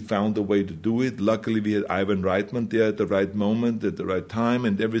eventually found a way to do it. Luckily, we had Ivan Reitman there at the right moment, at the right time,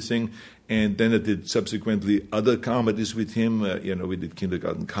 and everything. And then I did subsequently other comedies with him. We did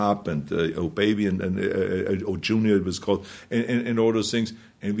Kindergarten Cop and Oh Baby and Oh Junior, it was called, and all those things.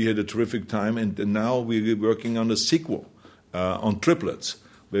 And we had a terrific time. And now we're working on a sequel on Triplets,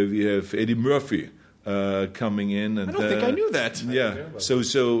 where we have Eddie Murphy coming in. And, I don't think I knew that. Yeah. So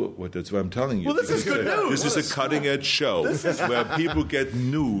that's what I'm telling you. Well, this is good news. This is a cutting-edge show where people get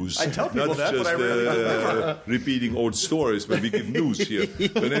news. I tell people not that, just but I really repeating old stories, but we give news here.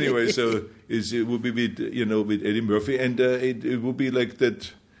 But anyway, so it will be with Eddie Murphy, and it will be like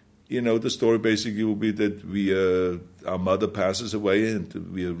that. The story basically will be that our mother passes away, and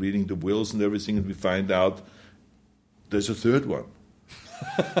we are reading the wills and everything, and we find out there's a third one.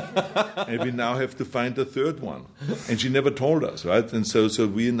 And we now have to find the third one, and she never told us, right? And so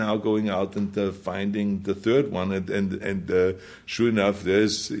we're now going out and finding the third one, and sure enough,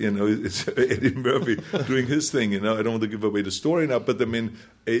 there's it's Eddie Murphy doing his thing. I don't want to give away the story now, but I mean,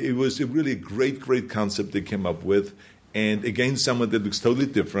 it was a really great concept they came up with, and again, someone that looks totally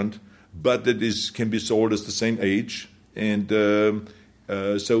different, but that can be sold as the same age, and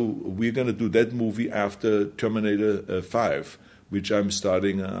so we're going to do that movie after Terminator 5. Which I'm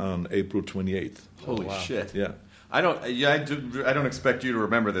starting on April 28th. Holy shit! Yeah. I don't expect you to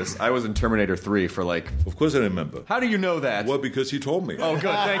remember this. I was in Terminator 3 for Of course I remember. How do you know that? Well, because he told me. Oh, good.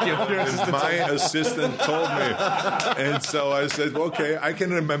 Thank you. My assistant told me. And so I said, well, okay, I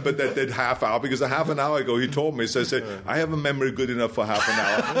can remember that half hour because a half an hour ago he told me. So I said, I have a memory good enough for half an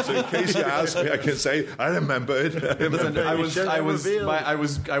hour. So in case you ask me, I can say, I remember it. Listen, I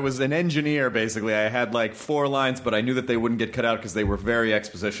was an engineer, basically. I had 4 lines, but I knew that they wouldn't get cut out because they were very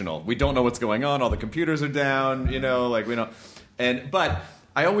expositional. We don't know what's going on. All the computers are down, but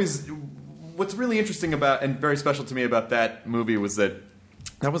I always, what's really interesting about and very special to me about that movie was that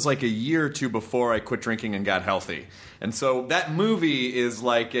was like a year or two before I quit drinking and got healthy. And so that movie is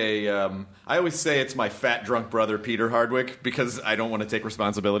like I always say it's my fat drunk brother Peter Hardwick because I don't want to take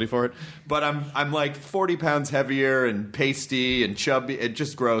responsibility for it. But I'm like 40 pounds heavier and pasty and chubby,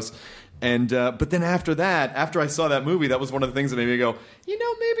 just gross. And but then after I saw that movie, that was one of the things that made me go,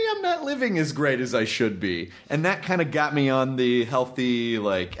 maybe I'm not living as great as I should be. And that kind of got me on the healthy,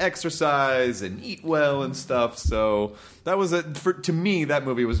 exercise and eat well and stuff. So that was to me, that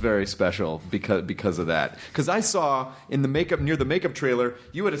movie was very special because of that. Because I saw near the makeup trailer,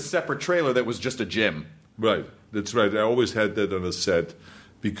 you had a separate trailer that was just a gym. Right. That's right. I always had that on a set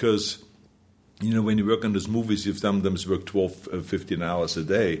because, when you work on those movies, you sometimes work 12, 15 hours a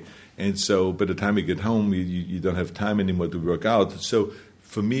day. And so by the time you get home, you don't have time anymore to work out. So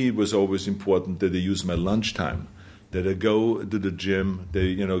for me, it was always important that I use my lunchtime, that I go to the gym.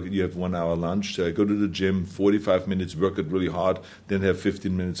 You have 1 hour lunch. So I go to the gym, 45 minutes, work it really hard, then have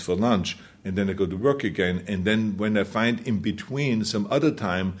 15 minutes for lunch. And then I go to work again. And then when I find in between some other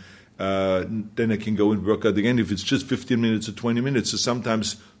time, then I can go and work out again if it's just 15 minutes or 20 minutes. So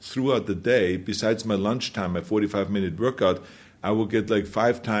sometimes throughout the day, besides my lunchtime, my 45-minute workout, I will get like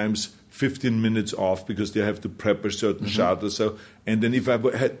 5 times 15 minutes off because they have to prep a certain shot or so. And then if I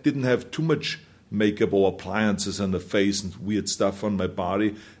didn't have too much makeup or appliances on the face and weird stuff on my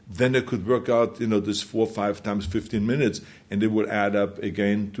body, then I could work out, this 4 or 5 times 15 minutes, and it would add up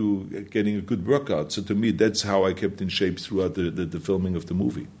again to getting a good workout. So to me, that's how I kept in shape throughout the filming of the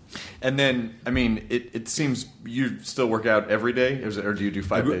movie. And then, it seems you still work out every day, or do you do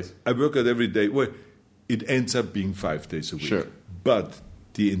 5 days? I work out every day. Well, it ends up being 5 days a week. Sure. But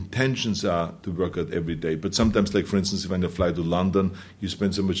the intentions are to work out every day. But sometimes, like for instance, if I fly to London, you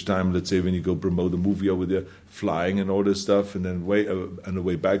spend so much time, let's say when you go promote a movie over there, flying and all this stuff, and then on the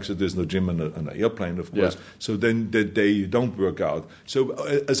way back, so there's no gym on an airplane, of course. Yeah. So then that day you don't work out. So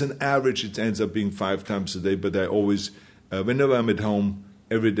as an average, it ends up being 5 times a day. But I always, whenever I'm at home,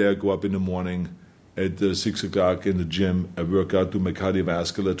 every day I go up in the morning at 6 o'clock in the gym. I work out, do my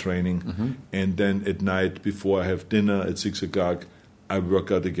cardiovascular training, and then at night before I have dinner at 6 o'clock, I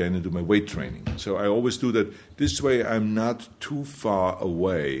work out again and do my weight training. So I always do that. This way I'm not too far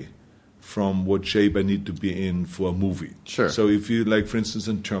away from what shape I need to be in for a movie. Sure. So if you, like for instance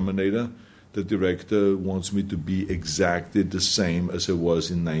in Terminator, the director wants me to be exactly the same as I was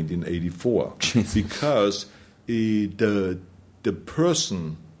in 1984. Because the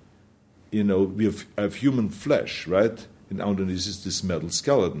person, we have human flesh, right? And underneath is this metal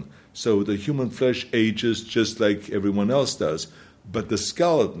skeleton. So the human flesh ages just like everyone else does. But the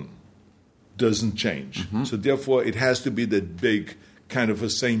skeleton doesn't change. So therefore, it has to be that big, kind of a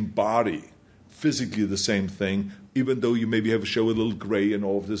same body, physically the same thing, even though you maybe have a show a little gray and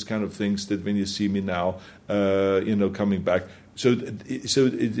all of this kind of things that when you see me now, coming back. So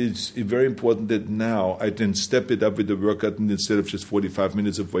it's very important that now I then step it up with the workout, and instead of just 45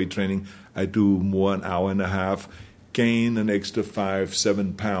 minutes of weight training, I do more, an hour and a half, gain an extra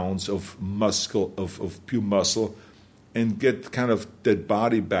 5-7 pounds of muscle, of pure muscle, and get kind of that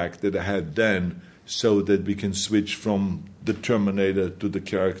body back that I had then, so that we can switch from the Terminator to the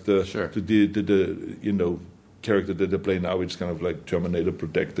character, to the character that I play now, which is kind of like Terminator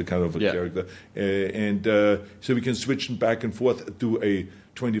Protector kind of a character. And so we can switch back and forth to a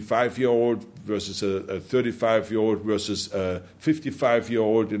 25-year-old versus a 35-year-old versus a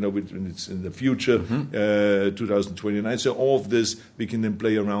 55-year-old, when it's in the future, 2029. So all of this, we can then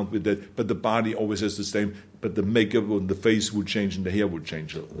play around with that. But the body always has the same, but the makeup on the face would change and the hair would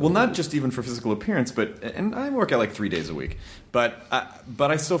change. Well, not just even for physical appearance, and I work out like 3 days a week. But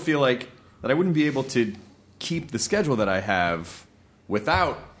I still feel like that I wouldn't be able to keep the schedule that I have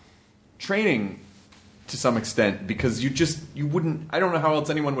without training to some extent, because you wouldn't. I don't know how else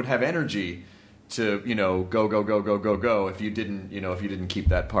anyone would have energy to go if you didn't keep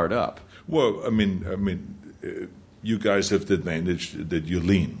that part up. Well, you guys have the advantage that you're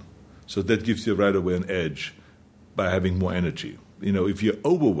lean, so that gives you right away an edge by having more energy. If you're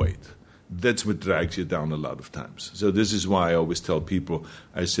overweight, that's what drags you down a lot of times. So this is why I always tell people,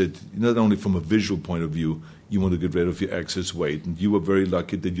 I said, not only from a visual point of view, you want to get rid of your excess weight. And you were very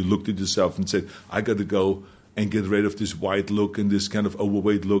lucky that you looked at yourself and said, I got to go and get rid of this white look and this kind of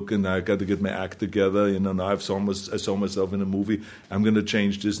overweight look, and I got to get my act together. Now I saw myself in a movie. I'm going to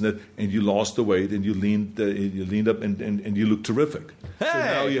change this and that. And you lost the weight and you leaned up and you look terrific. Hey! So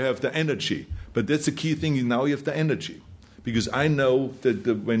now you have the energy. But that's the key thing. Now you have the energy. Because I know that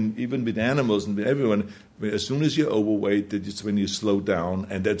when even with animals and with everyone, as soon as you're overweight, that's when you slow down,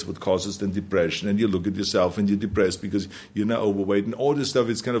 and that's what causes then depression. And you look at yourself and you're depressed because you're now overweight, and all this stuff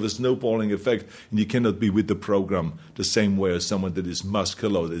is kind of a snowballing effect. And you cannot be with the program the same way as someone that is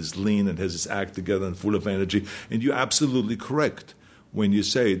muscular, that is lean, and has his act together and full of energy. And you're absolutely correct when you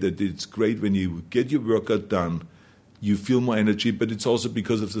say that it's great when you get your workout done, you feel more energy, but it's also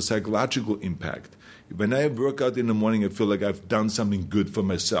because of the psychological impact. When I work out in the morning, I feel like I've done something good for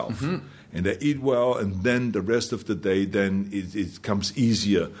myself. And I eat well, and then the rest of the day, then it comes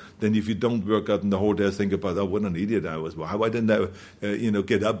easier than if you don't work out and the whole day think about, what an idiot I was. Well, why didn't I,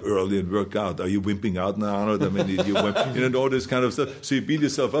 get up early and work out? Are you wimping out now? And all this kind of stuff. So you beat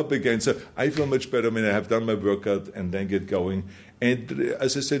yourself up again. So I feel much better when I have done my workout and then get going. And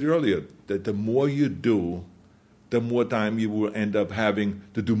as I said earlier, that the more you do, the more time you will end up having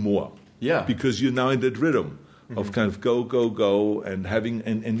to do more. Yeah. Because you're now in that rhythm of kind of go, and having,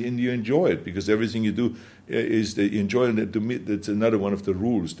 and you enjoy it, because everything you do is that you enjoy it. To me, that's another one of the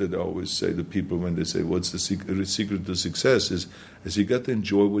rules that I always say to people when they say, what's the secret to success is you got to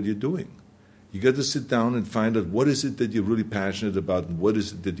enjoy what you're doing. You got to sit down and find out what is it that you're really passionate about and what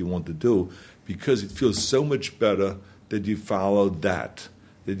is it that you want to do, because it feels so much better that you follow that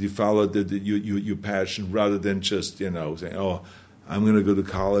that you follow your passion rather than just, saying, oh, I'm going to go to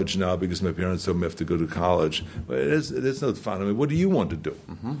college now because my parents told me I have to go to college. But it's not fun. I mean, what do you want to do?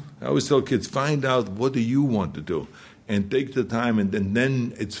 Mm-hmm. I always tell kids, find out what do you want to do and take the time, and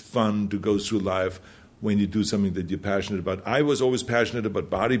then it's fun to go through life when you do something that you're passionate about. I was always passionate about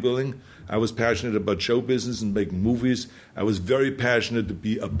bodybuilding. I was passionate about show business and making movies. I was very passionate to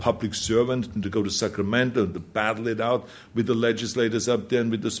be a public servant and to go to Sacramento and to battle it out with the legislators up there and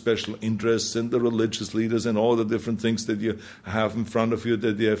with the special interests and the religious leaders and all the different things that you have in front of you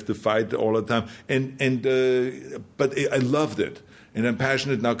that you have to fight all the time. But I loved it. And I'm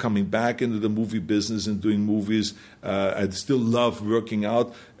passionate now coming back into the movie business and doing movies. I still love working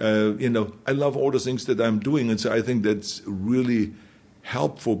out. I love all the things that I'm doing. And so I think that's really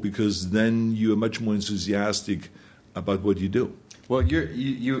helpful because then you're much more enthusiastic about what you do. Well,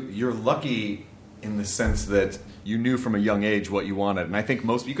 you're lucky in the sense that you knew from a young age what you wanted. And I think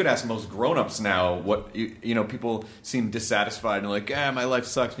you could ask most grown-ups now what, people seem dissatisfied and like, my life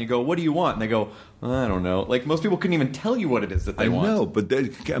sucks. And you go, what do you want? And they go, I don't know. Like most people couldn't even tell you what it is that they want. I know, but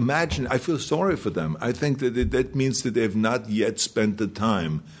imagine, I feel sorry for them. I think that means that they've not yet spent the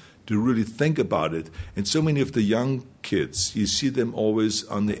time to really think about it. And so many of the young kids, you see them always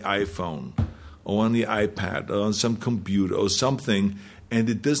on the iPhone or on the iPad or on some computer or something, and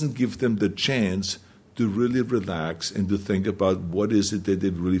it doesn't give them the chance to really relax and to think about what is it that they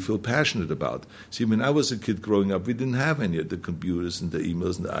really feel passionate about. See, when I was a kid growing up, we didn't have any of the computers and the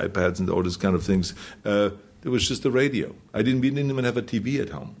emails and the iPads and all these kind of things. There was just the radio. We didn't even have a TV at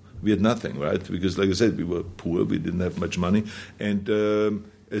home. We had nothing, right? Because, like I said, we were poor. We didn't have much money. And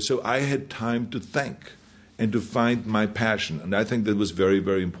so I had time to think and to find my passion. And I think that was very,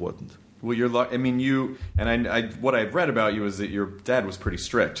 very important. Well, what I've read about you is that your dad was pretty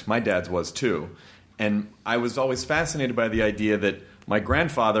strict. My dad's was too. And I was always fascinated by the idea that my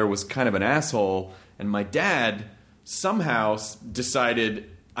grandfather was kind of an asshole, and my dad somehow decided,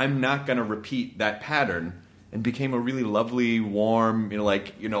 I'm not going to repeat that pattern, and became a really lovely, warm,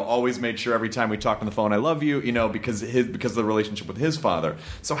 always made sure every time we talked on the phone, I love you, because of the relationship with his father.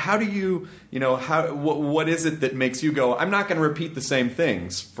 So how do you, what is it that makes you go, I'm not going to repeat the same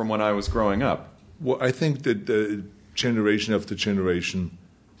things from when I was growing up? Well, I think that generation after generation,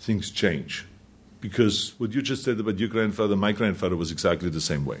 things change. Because what you just said about your grandfather, my grandfather was exactly the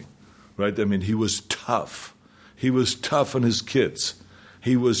same way, right? I mean, he was tough. He was tough on his kids.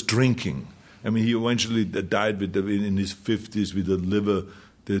 He was drinking. I mean, he eventually died in his 50s with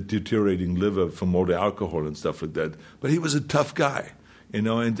the deteriorating liver from all the alcohol and stuff like that. But he was a tough guy,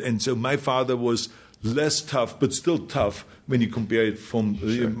 and so my father was less tough, but still tough when you compare it from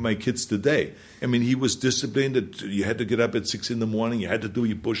my kids today. I mean, he was disciplined. That you had to get up at 6 a.m. You had to do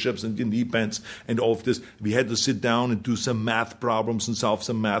your push-ups and your knee bends and all of this. We had to sit down and do some math problems and solve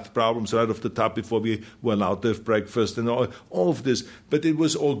some math problems right off the top before we were allowed to have breakfast and all of this. But it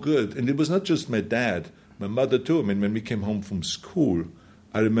was all good. And it was not just my dad, my mother too. I mean, when we came home from school,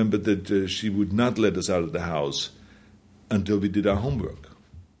 I remember that she would not let us out of the house until we did our homework.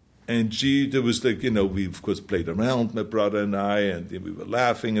 And there was we of course played around, my brother and I, and we were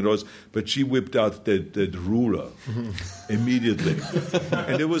laughing and all, but she whipped out that ruler immediately.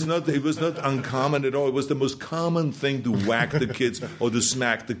 And it was not uncommon at all. It was the most common thing to whack the kids or to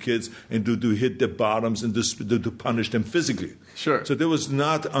smack the kids and to hit their bottoms and to punish them physically. Sure. So that was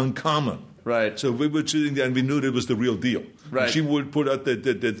not uncommon. Right. So we were sitting there and we knew that it was the real deal. Right. And she would put out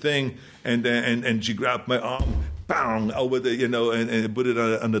the thing and she grabbed my arm, bang, over and put it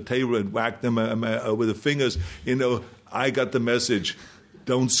on the table and whacked them with the fingers. I got the message.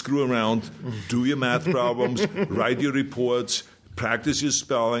 Don't screw around. Do your math problems. Write your reports. Practice your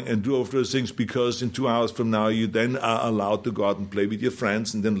spelling and do all of those things, because in 2 hours from now you then are allowed to go out and play with your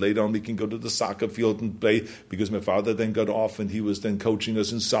friends, and then later on we can go to the soccer field and play, because my father then got off and he was then coaching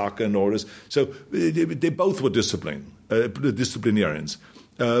us in soccer and all this. So they both were disciplinarians,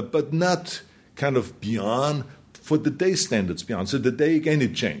 but not kind of beyond, for the day standards beyond. So the day, again,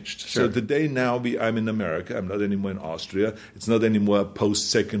 it changed. Sure. So the day now, I'm in America. I'm not anymore in Austria. It's not anymore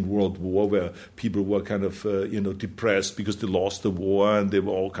post-Second World War where people were kind of, depressed because they lost the war and they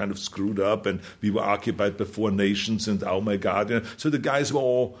were all kind of screwed up and we were occupied by 4 nations and, oh, my God. So the guys were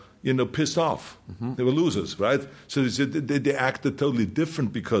all, pissed off. Mm-hmm. They were losers, right? So they acted totally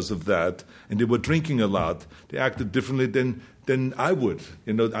different because of that, and they were drinking a lot. They acted differently than I would.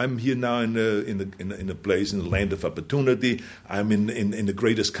 I'm here now in a place, in the land of opportunity. I'm in the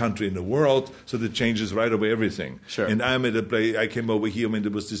greatest country in the world, so that changes right away everything. Sure. And I'm at a place, I came over here when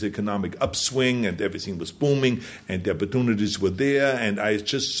there was this economic upswing and everything was booming and the opportunities were there, and I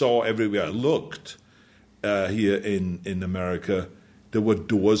just saw everywhere I looked here in America there were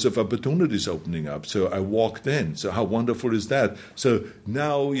doors of opportunities opening up. So I walked in. So how wonderful is that? So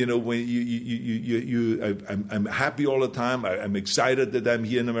now, when I'm happy all the time. I'm excited that I'm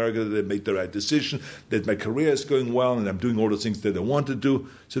here in America, that I made the right decision, that my career is going well, and I'm doing all the things that I want to do.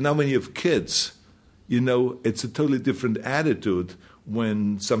 So now when you have kids, it's a totally different attitude.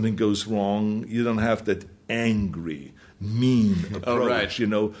 When something goes wrong, you don't have that angry, mean approach. Oh, right.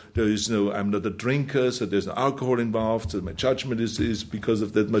 There is no, I'm not a drinker, so there's no alcohol involved, so my judgment is because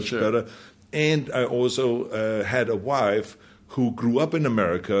of that much better. And I also had a wife who grew up in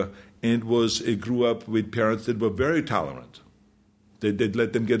America and grew up with parents that were very tolerant. They'd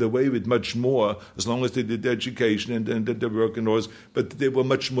let them get away with much more as long as they did their education and did their work and all. But they were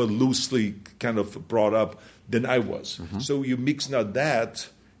much more loosely kind of brought up than I was. Mm-hmm. So you mix now that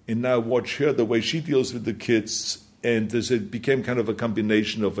and now watch her, the way she deals with the kids, and it became kind of a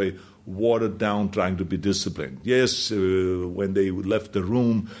combination of a watered down trying to be disciplined. Yes, when they left the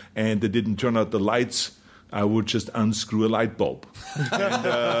room and they didn't turn out the lights, I would just unscrew a light bulb. And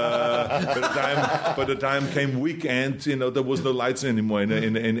by the time came weekend, there was no lights anymore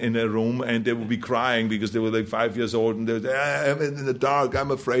in a room, and they would be crying because they were like 5 years old, and they would say, I'm in the dark,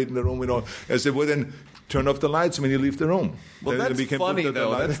 I'm afraid in the room, I said, well then, turn off the lights when you leave the room. Well, that's funny,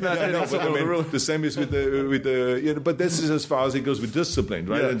 though. That's not the same is with the but this is as far as it goes with discipline,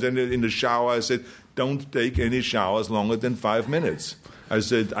 right? Yeah. And then in the shower, I said, don't take any showers longer than 5 minutes. I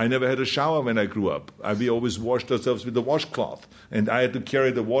said, I never had a shower when I grew up. We always washed ourselves with the washcloth. And I had to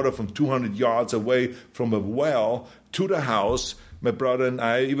carry the water from 200 yards away from a well to the house. My brother and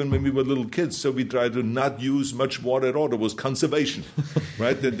I, even when we were little kids, so we tried to not use much water at all. There was conservation,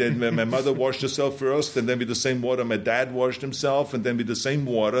 right? Then my mother washed herself first, and then with the same water, my dad washed himself, and then with the same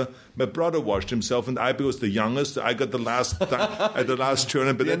water, my brother washed himself, and I was the youngest. I got the last at the last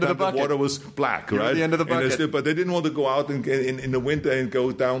turn, but that time the water was black, right? At the end of the bucket. But they didn't want to go out in the winter and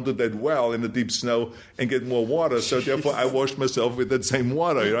go down to that well in the deep snow and get more water. So therefore, I washed myself with that same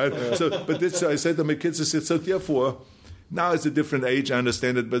water, right? Yeah. I said to my kids, I said, so therefore. Now it's a different age, I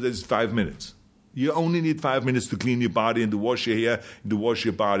understand it, but it's 5 minutes. You only need 5 minutes to clean your body and to wash your hair and to wash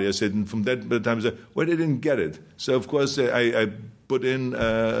your body. I said, and from that time, I said, well, they didn't get it. So, of course, I put in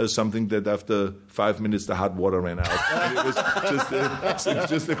something that after 5 minutes, the hot water ran out. And it was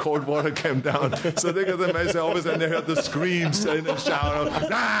just the cold water came down. So they got the mess always, and they heard the screams in the shower.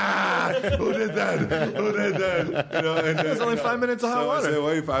 Who did that? Who did that? And there's only 5 minutes of hot water. I said,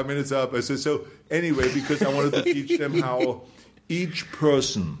 wait, 5 minutes up. I said, so anyway, because I wanted to teach them how each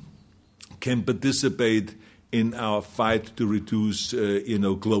person can participate in our fight to reduce,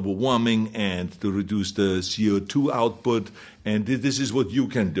 global warming and to reduce the CO2 output. And this is what you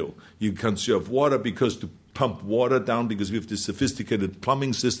can do. You conserve water because to pump water down, because we have this sophisticated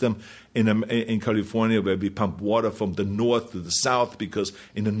plumbing system in California where we pump water from the north to the south, because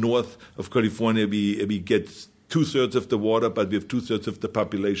in the north of California we get 2/3 of the water, but we have 2/3 of the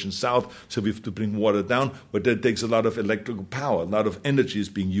population south, so we have to bring water down. But that takes a lot of electrical power. A lot of energy is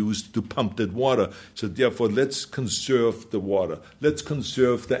being used to pump that water. So therefore, let's conserve the water. Let's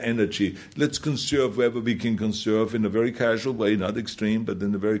conserve the energy. Let's conserve wherever we can conserve in a very casual way, not extreme, but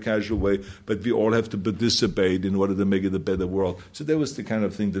in a very casual way. But we all have to participate in order to make it a better world. So that was the kind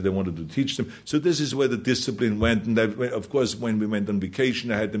of thing that I wanted to teach them. So this is where the discipline went. And of course, when we went on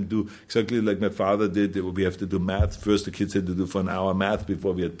vacation, I had them do exactly like my father did. We have to do math. First, the kids had to do for an hour math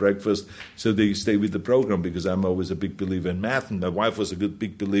before we had breakfast. So they stay with the program because I'm always a big believer in math. And my wife was a good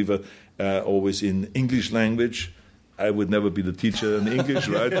big believer always in English language. I would never be the teacher in English,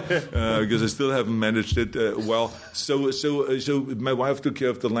 right? Because I still haven't managed it well. So my wife took care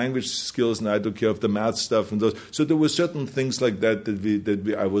of the language skills, and I took care of the math stuff and those. So there were certain things like that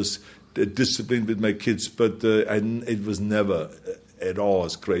I was disciplined with my kids, but it was never at all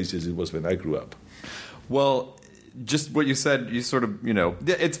as crazy as it was when I grew up. Well, just what you said, you sort of,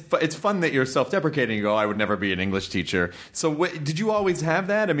 it's fun that you're self-deprecating. You go, I would never be an English teacher. So did you always have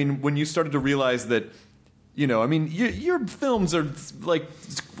that? I mean, when you started to realize that, your films are like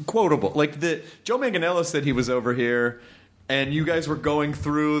quotable. Like Joe Manganiello said he was over here, and you guys were going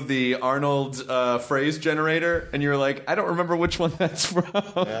through the Arnold phrase generator, and you were like, I don't remember which one that's from.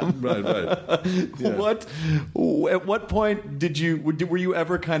 Yeah, right. Yeah. At what point were you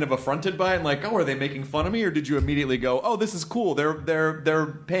ever kind of affronted by it, and like, oh, are they making fun of me, or did you immediately go, oh, this is cool? They're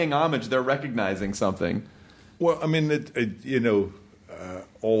paying homage. They're recognizing something. Well, I mean,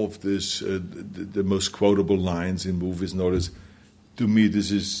 all of this, the most quotable lines in movies and all this, to me,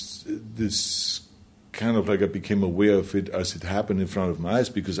 this kind of like I became aware of it as it happened in front of my eyes,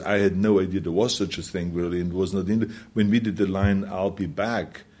 because I had no idea there was such a thing really, and was not when we did the line "I'll be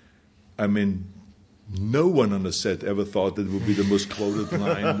back." I mean, No one on the set ever thought that it would be the most quoted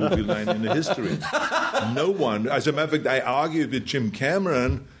movie line in the history. No one. As a matter of fact, I argued with Jim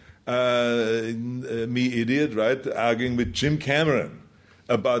Cameron, me idiot, right? Arguing with Jim Cameron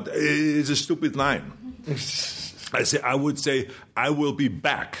about it's a stupid line. I would say, I will be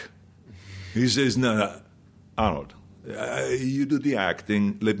back. He says, no, Arnold, you do the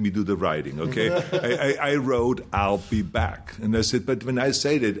acting, let me do the writing, okay? I wrote, I'll be back. And I said, but when I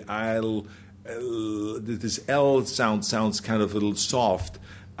say that, this L sounds kind of a little soft.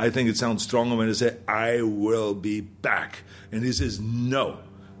 I think it sounds stronger when I say, I will be back. And he says, no.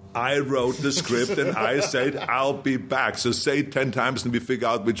 I wrote the script and I said, I'll be back. So say it 10 times and we figure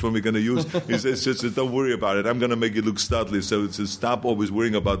out which one we're going to use. He says, just don't worry about it. I'm going to make it look studly. So it's stop always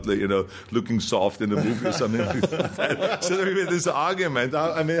worrying about, looking soft in the movie or something like that. So we had this argument.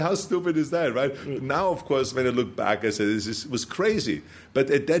 I mean, how stupid is that, right? Now, of course, when I look back, I said, this was crazy. But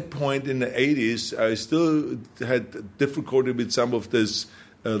at that point in the 80s, I still had difficulty with some of these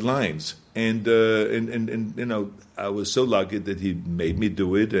lines. And I was so lucky that he made me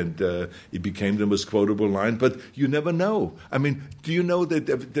do it, and it became the most quotable line. But you never know. I mean, do you know that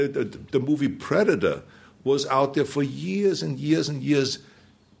the movie Predator was out there for years and years and years,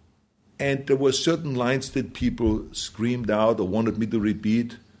 and there were certain lines that people screamed out or wanted me to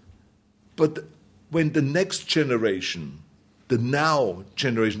repeat. But when the next generation, the now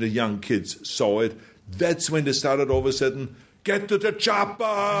generation, the young kids saw it, that's when they started all of a sudden, get to the chopper!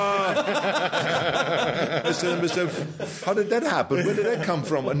 I said to myself, how did that happen? Where did that come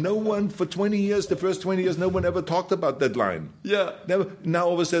from? And no one, for 20 years, the first 20 years, no one ever talked about that line. Yeah. Never, now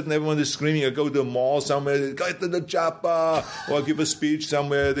all of a sudden everyone is screaming. I go to a mall somewhere, get to the chopper! Or I give a speech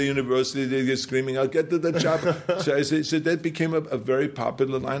somewhere at the university, they get screaming, I'll get to the chopper. So that became a very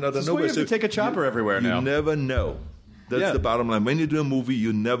popular line out of nowhere. You have to take a chopper everywhere now. You never know. That's the bottom line. When you do a movie,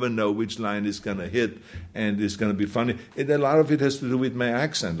 you never know which line is going to hit and it's going to be funny. And a lot of it has to do with my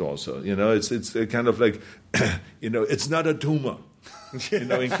accent also. It's kind of like, it's not a tumor. In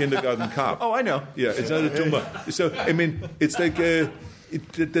Kindergarten Cop. Oh, I know. Yeah, it's not a tumor. So, I mean, it's like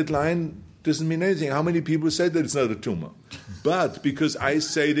that line doesn't mean anything. How many people say that it's not a tumor? But because I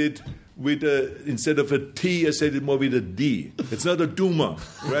said it with instead of a T, I said it more with a D. It's not a tumor,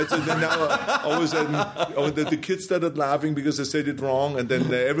 right? So then now, all of a sudden, the kids started laughing because I said it wrong, and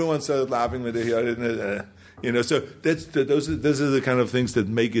then everyone started laughing when they heard it. So those are the kind of things that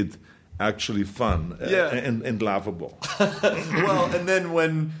make it actually fun and laughable. Well, and then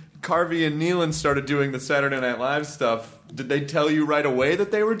when Carvey and Nealon started doing the Saturday Night Live stuff, did they tell you right away that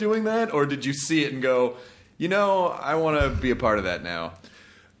they were doing that? Or did you see it and go, I want to be a part of that now?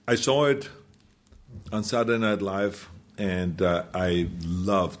 I saw it on Saturday Night Live, and I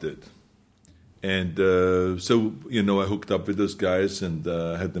loved it. And so, I hooked up with those guys and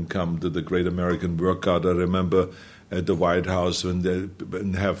had them come to the Great American Workout. I remember at the White House when they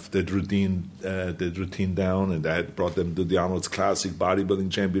have that routine down, and I had brought them to the Arnold's Classic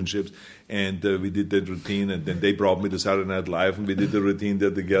Bodybuilding Championships, and we did that routine, and then they brought me to Saturday Night Live, and we did the routine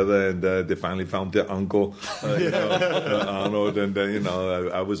there together, and they finally found their uncle, Arnold, and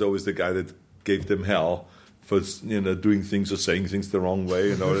I was always the guy that gave them hell for doing things or saying things the wrong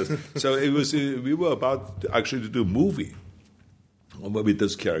way and all this. So it was we were about actually to do a movie with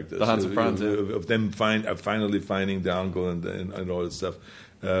those characters, the Hans and Franz, of them finally finding the uncle and all that stuff.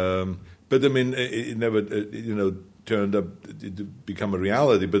 But I mean, it never turned up to become a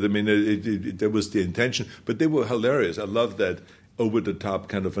reality. But I mean, that was the intention. But they were hilarious. I loved that over-the-top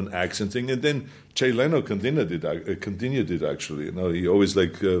kind of an accent thing. And then Jay Leno continued it actually. He always,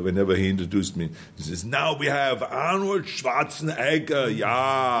 whenever he introduced me, he says, now we have Arnold Schwarzenegger,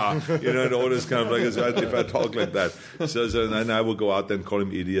 and all this kind of if I talk like that. So and I will go out there and call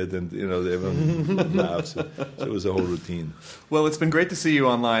him idiot, and, everyone laughs. So it was a whole routine. Well, it's been great to see you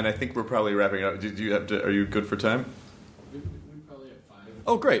online. I think we're probably wrapping up. Are you good for time? We probably have 5.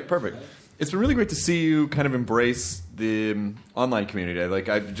 Oh, great. Perfect. It's been really great to see you kind of embrace the online community.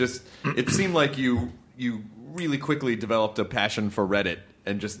 It seemed like you really quickly developed a passion for Reddit,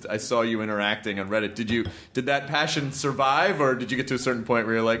 and I saw you interacting on Reddit. Did that passion survive, or did you get to a certain point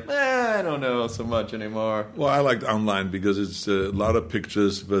where you're like, I don't know so much anymore? Well, I liked online because it's a lot of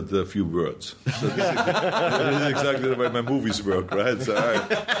pictures but a few words. So this is exactly the way my movies work, right? So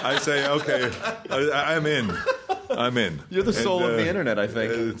I say, okay, I'm in. You're the soul of the internet, I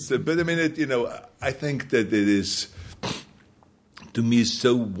think. But I mean, I think that it is, to me,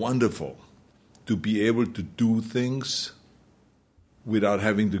 so wonderful to be able to do things without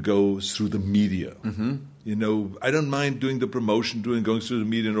having to go through the media. Mm-hmm. I don't mind doing the promotion, going through the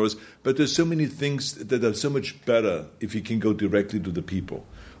media and all this, but there's so many things that are so much better if you can go directly to the people.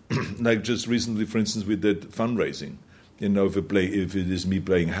 like just recently, for instance, we did fundraising. If it is me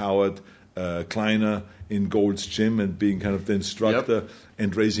playing Howard Kleiner in Gold's Gym and being kind of the instructor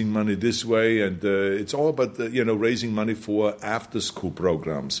and raising money this way, and it's all about raising money for after-school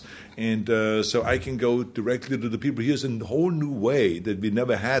programs, and so I can go directly to the people. Here's a whole new way that we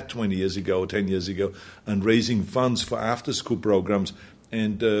never had 20 years ago, 10 years ago, on raising funds for after-school programs.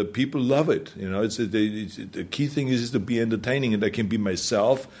 And people love it. The key thing is to be entertaining, and I can be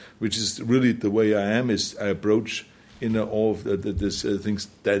myself, which is really the way I am. Is I approach all of these things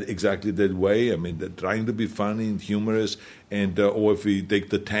that exactly that way. I mean, trying to be funny and humorous, and or if we take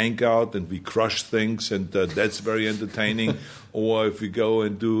the tank out and we crush things, and that's very entertaining. Or if we go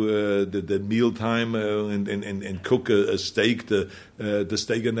and do the mealtime and cook a steak, the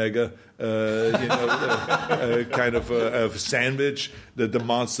Stegenegger, kind of a sandwich, the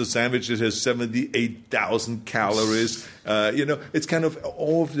monster sandwich that has 78,000 calories. It's kind of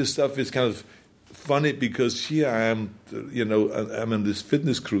all of this stuff is kind of funny because here I am, I'm on this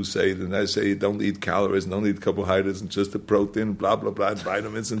fitness crusade, and I say don't eat calories, don't eat carbohydrates, and just the protein, blah, blah, blah, and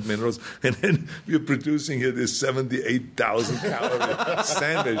vitamins and minerals. And then we're producing here this 78,000 calorie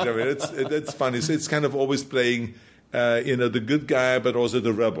sandwich. I mean, that's funny. So it's kind of always playing, the good guy, but also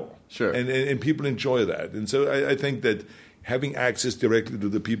the rebel. Sure. And people enjoy that. And so I think that having access directly to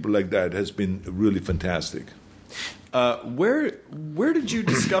the people like that has been really fantastic. Where did you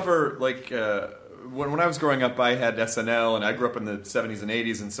discover, when I was growing up, I had SNL, and I grew up in the 70s and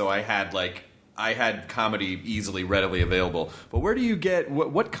 80s, and so I had comedy easily, readily available. But where do you get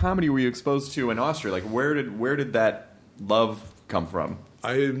what comedy were you exposed to in Austria? Like, where did that love come from?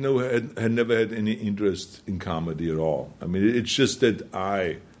 I had never had any interest in comedy at all. I mean, it's just that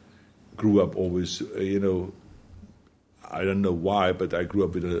I grew up always, I don't know why, but I grew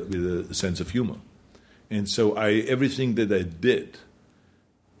up with a sense of humor. And so everything that I did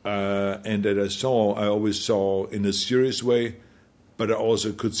and that I always saw in a serious way, but I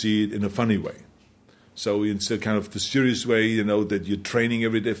also could see it in a funny way. So it's a kind of the serious way, that you're training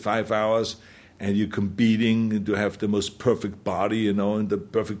every day 5 hours, and you're competing to have the most perfect body, and the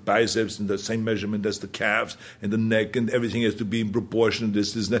perfect biceps and the same measurement as the calves and the neck, and everything has to be in proportion,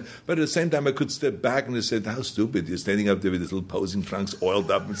 this, and that. But at the same time, I could step back and say, how stupid. You're standing up there with these little posing trunks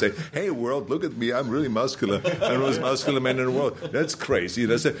oiled up and say, hey, world, look at me. I'm really muscular. I'm the most muscular man in the world. That's crazy.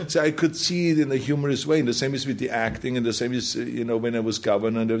 So I could see it in a humorous way, and the same is with the acting, and the same is, when I was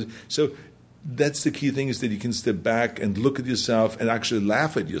governor and everything. So that's the key thing, is that you can step back and look at yourself and actually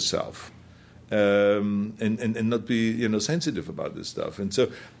laugh at yourself. And not be sensitive about this stuff, and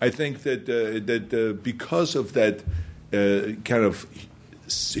so I think that because of that kind of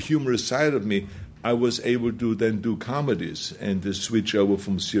humorous side of me, I was able to then do comedies and to switch over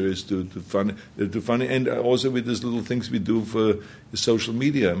from serious to funny, and also with these little things we do for social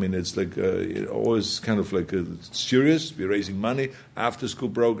media. I mean, it's like always kind of like serious. We're raising money, after-school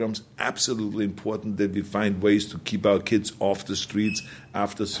programs. Absolutely important that we find ways to keep our kids off the streets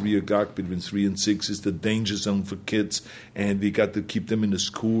after 3 o'clock. Between 3 and 6 is the danger zone for kids, and we got to keep them in the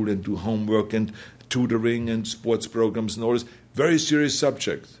school and do homework and tutoring and sports programs and all this. Very serious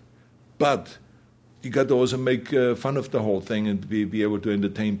subject, but you got to also make fun of the whole thing and be able to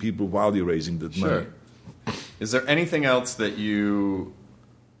entertain people while you're raising that money. Is there anything else that you...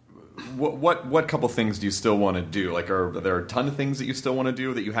 What couple things do you still want to do? Like, are there a ton of things that you still want to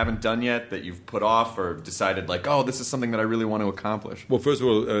do that you haven't done yet, that you've put off or decided, like, oh, this is something that I really want to accomplish? Well, first of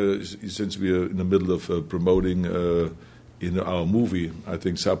all, since we are in the middle of promoting our movie, I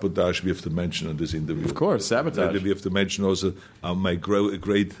think Sabotage we have to mention in this interview. Of course, Sabotage. We have to mention also my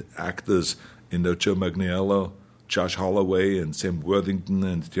great actors, Joe Manganiello, Josh Holloway, and Sam Worthington,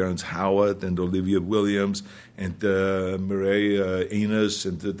 and Terrence Howard, and Olivia Williams, and Mireille Enos,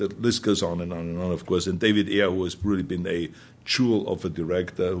 and the list goes on and on and on, of course. And David Ayer, who has really been a jewel of a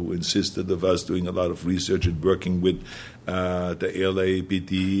director, who insisted of us doing a lot of research and working with the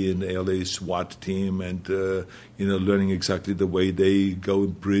LAPD and the LA SWAT team, and learning exactly the way they go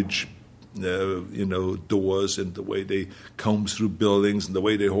and bridge doors, and the way they comb through buildings, and the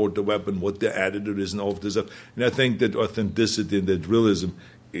way they hold the weapon, what their attitude is, and all of this stuff. And I think that authenticity and that realism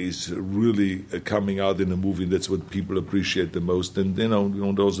is really coming out in the movie. That's what people appreciate the most. And we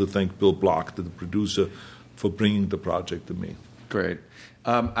want to also thank Bill Block, the producer, for bringing the project to me. Great.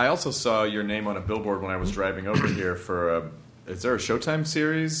 I also saw your name on a billboard when I was driving over here for is there a Showtime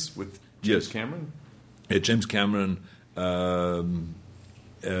series with James Cameron? Yeah, James Cameron.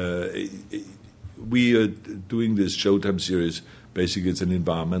 We are doing this Showtime series. Basically, it's an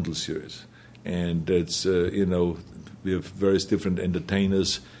environmental series, and it's we have various different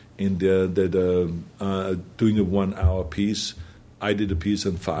entertainers in there that are doing a 1 hour piece I did a piece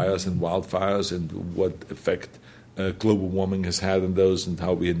on fires and wildfires and what effect global warming has had on those, and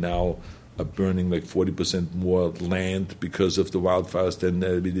how we now are burning like 40% more land because of the wildfires than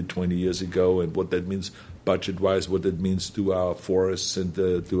we did 20 years ago, and what that means budget-wise, what that means to our forests and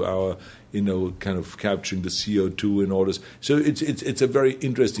to our, kind of capturing the CO2 and all this. So it's a very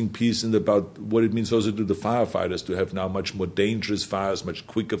interesting piece, and about what it means also to the firefighters to have now much more dangerous fires, much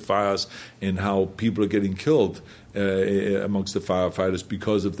quicker fires, and how people are getting killed amongst the firefighters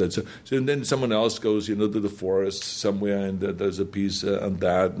because of that. So then someone else goes, to the forest somewhere, and there's a piece on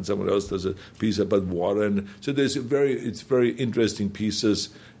that, and someone else does a piece about water, and so it's very interesting pieces.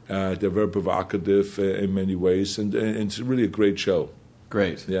 They're very provocative in many ways, and it's really a great show.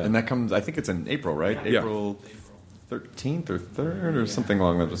 Great. Yeah. And that comes, I think it's in April, right? Yeah. April 13th or 3rd or something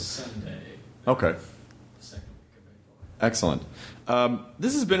along those. Sunday. Okay. The second week of April. Excellent.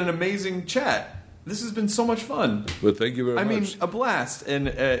 This has been an amazing chat. This has been so much fun. Well, thank you very much. I mean, a blast. And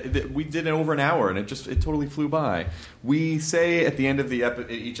we did it over an hour, and it totally flew by. We say at the end of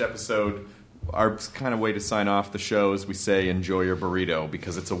each episode, our kind of way to sign off the show is we say, enjoy your burrito,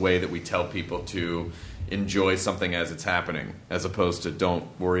 because it's a way that we tell people to enjoy something as it's happening, as opposed to don't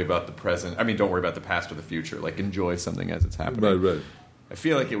worry about the present. I mean, don't worry about the past or the future. Like, enjoy something as it's happening. Right. I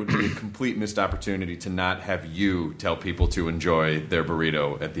feel like it would be a complete missed opportunity to not have you tell people to enjoy their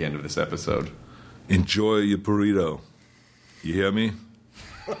burrito at the end of this episode. Enjoy your burrito. You hear me?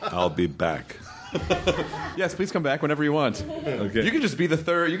 I'll be back. Yes, please come back whenever you want. Okay. You could just be the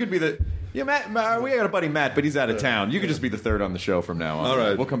third. You could be the... Yeah, Matt, we got a buddy Matt, but he's out of town. You could just be the third on the show from now on. All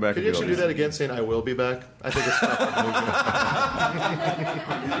right. We'll come back. Can you actually do that again, saying I will be back? I think it's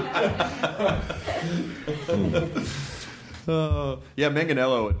Yeah,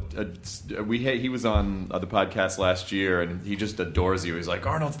 Manganello, he was on the podcast last year, and he just adores you. He's like,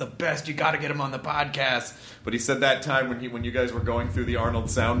 Arnold's the best. You got to get him on the podcast. But he said that time when you guys were going through the Arnold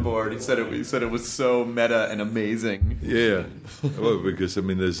soundboard, he said it was so meta and amazing. Yeah, well, because I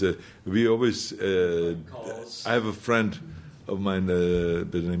mean, we always. I have a friend of mine by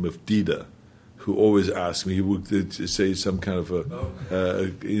the name of Dieter, who always asks me. He would say some kind of a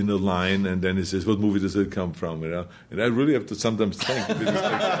line, and then he says, "What movie does it come from?" And I really have to sometimes think if it's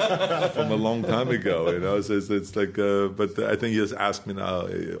like from a long time ago. So it's like, but I think he has asked me now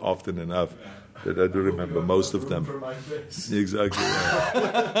often enough that I do remember most of them. Exactly.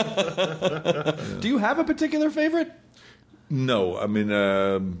 Yeah. Do you have a particular favorite? No, I mean,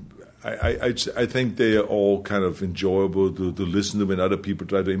 I think they are all kind of enjoyable to listen to when other people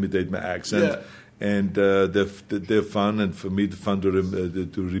try to imitate my accent, and they're fun, and for me, it's fun to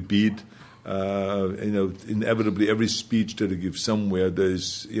repeat. Inevitably, every speech that I give somewhere,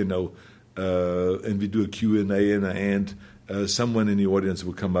 there's and we do a Q&A in the end. Someone in the audience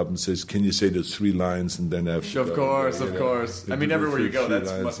will come up and says, "Can you say those 3 lines?" And then Of course. I mean, everywhere you go, that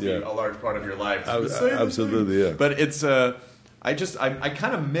must be a large part of your life. Absolutely, yeah. But it's I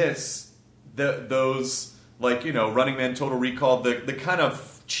kind of miss those, like, Running Man, Total Recall, the kind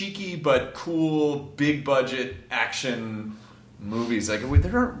of cheeky but cool big budget action movies. Like, they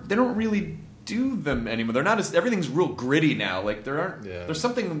don't really do them anymore. They're not as, everything's real gritty now. Like, there's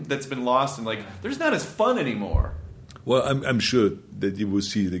something that's been lost, and like they're just not as fun anymore. Well, I'm sure that you will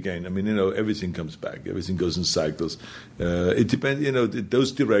see it again. I mean, everything comes back. Everything goes in cycles. It depends.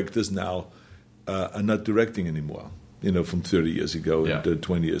 Those directors now are not directing anymore. From 30 years ago and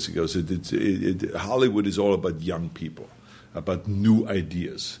 20 years ago. So Hollywood is all about young people, about new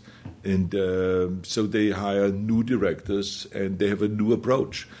ideas. And so they hire new directors, and they have a new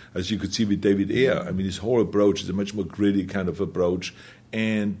approach. As you could see with David Ayer, I mean, his whole approach is a much more gritty kind of approach,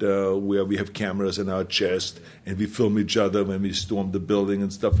 and where we have cameras in our chest, and we film each other when we storm the building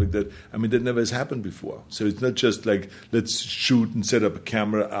and stuff like that. I mean, that never has happened before. So it's not just like, let's shoot and set up a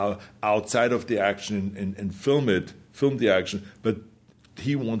camera outside of the action and film the action, but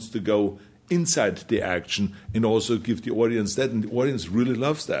he wants to go inside the action and also give the audience that, and the audience really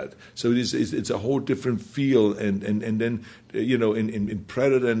loves that. So it's a whole different feel, and then in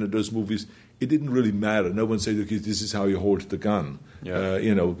Predator and those movies, it didn't really matter. No one said, okay, this is how you hold the gun.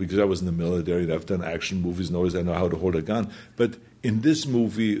 Because I was in the military and I've done action movies and always I know how to hold a gun. But in this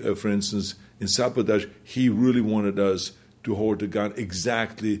movie, for instance, in Sabotage, he really wanted us to hold the gun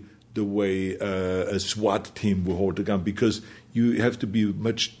exactly the way a SWAT team will hold the gun, because you have to be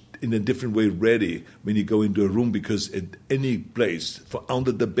much in a different way ready when you go into a room, because at any place, for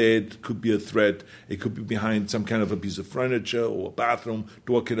under the bed could be a threat, it could be behind some kind of a piece of furniture or a bathroom,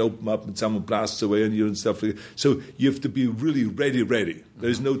 door can open up and someone blasts away on you and stuff like that. So you have to be really ready.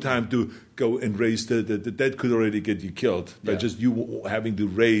 There's no time to go and raise that could already get you killed by just you having to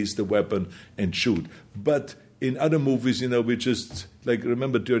raise the weapon and shoot. But in other movies, we just, like,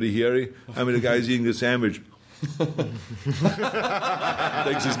 remember Dirty Harry? I mean, the guy's eating a sandwich. Takes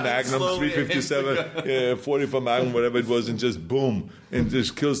his Magnum, Slowly 357, 44 Magnum, whatever it was, and just boom, and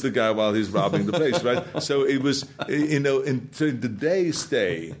just kills the guy while he's robbing the place, right? So it was, in today's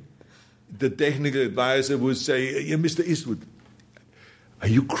day, the technical advisor would say, Mr. Eastwood, are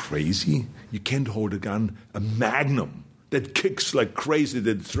you crazy? You can't hold a gun, a Magnum that kicks like crazy,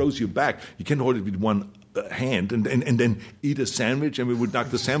 that throws you back. You can't hold it with one hand and then eat a sandwich, and we would knock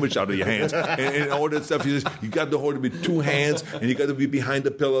the sandwich out of your hands and all that stuff. You got to hold it with two hands, and you got to be behind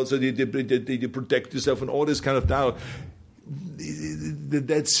the pillow so you protect yourself and all this kind of stuff.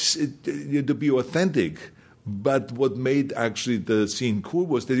 That's to be authentic. But what made actually the scene cool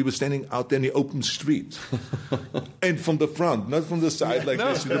was that he was standing out there in the open street. And from the front, not from the side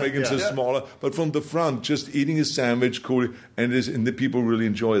this to make him smaller, but from the front, just eating his sandwich coolly, and the people really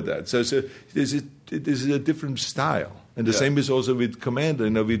enjoyed that. So there's a different style. And the same is also with Commander.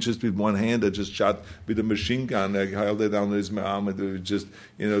 We just with one hand, I just shot with a machine gun. I held it down his arm, and we just,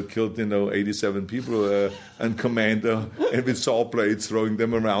 killed, 87 people and Commander, and with saw blades throwing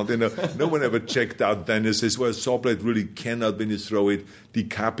them around. No one ever checked out then and says, well, saw blade really cannot, when you throw it,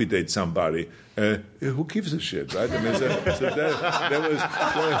 decapitate somebody. Who gives a shit, right? I mean, so that was,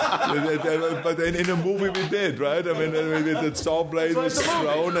 but in a movie we did, right? I mean, the saw blade was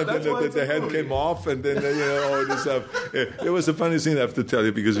thrown, and then the head came off, and then all this stuff. It was a funny scene, I have to tell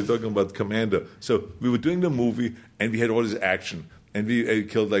you, because you're talking about Commander. So we were doing the movie, and we had all this action. And we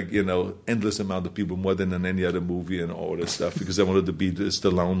killed endless amount of people, more than in any other movie and all that stuff, because I wanted to beat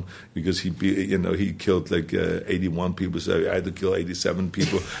Stallone, because he killed 81 people, so I had to kill 87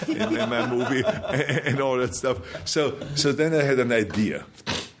 people in my movie and all that stuff. So then I had an idea.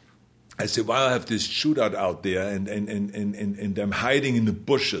 I said, well, I have this shootout out there, and I'm hiding in the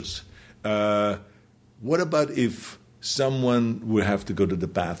bushes. What about if someone would have to go to the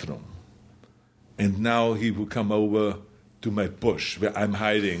bathroom, and now he will come over to my bush where I'm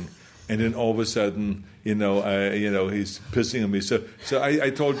hiding, and then all of a sudden, he's pissing on me. So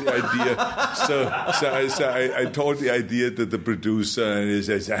I told the idea. I told the idea to the producer, and he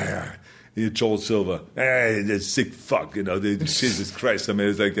says, Joel Silver, that sick fuck, Jesus Christ. I mean,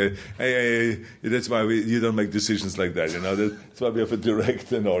 it's like, that's why you don't make decisions like that, That's why we have a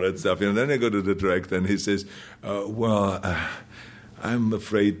director and all that stuff. And then I go to the director, and he says, I'm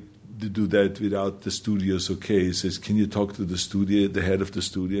afraid to do that without the studio's okay. He says, can you talk to the studio, the head of the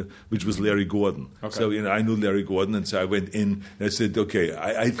studio, which was Larry Gordon. Okay. So, I knew Larry Gordon, and so I went in, and I said, okay,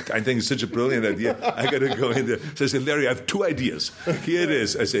 I think it's such a brilliant idea. I got to go in there. So I said, Larry, I have two ideas. Here it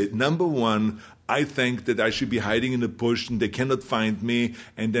is. I said, number one, I think that I should be hiding in the bush, and they cannot find me,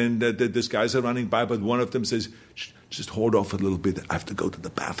 and then these guys are running by, but one of them says, just hold off a little bit. I have to go to the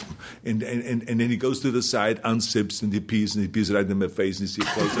bathroom. And then he goes to the side, unzips, and he pees right in my face, and you see a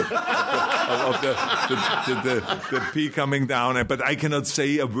close-up of the pee coming down. But I cannot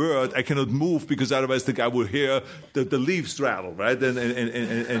say a word. I cannot move, because otherwise the guy will hear the leaves rattle, right,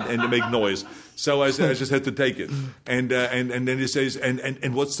 and make noise. So I just had to take it. And then he says,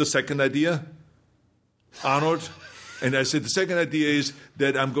 and what's the second idea, Arnold? And I said, the second idea is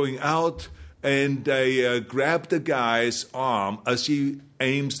that I'm going out, and I grab the guy's arm as he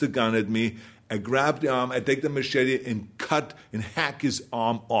aims the gun at me. I grab the arm, I take the machete and cut and hack his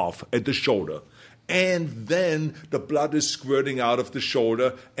arm off at the shoulder. And then the blood is squirting out of the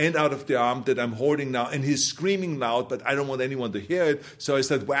shoulder and out of the arm that I'm holding now. And he's screaming loud, but I don't want anyone to hear it. So I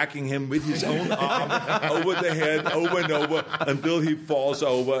start whacking him with his own arm over the head, over and over, until he falls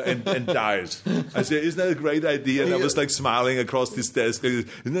over and dies. I said, isn't that a great idea? And I was smiling across this desk.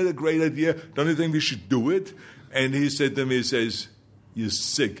 Isn't that a great idea? Don't you think we should do it? And he said to me, he says, you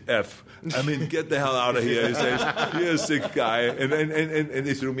sick F. I mean, get the hell out of here. He says, you're a sick guy. And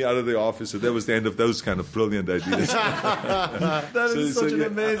he threw me out of the office. So that was the end of those kind of brilliant ideas. That is such an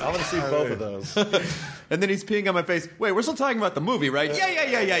amazing... I want to see both of those. And then he's peeing on my face. Wait, we're still talking about the movie, right?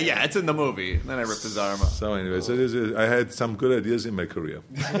 Yeah. It's in the movie. And then I ripped his arm off. So anyway, I had some good ideas in my career.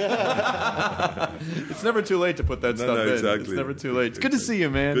 It's never too late to put that stuff in. Exactly. It's never too late. It's good to see you,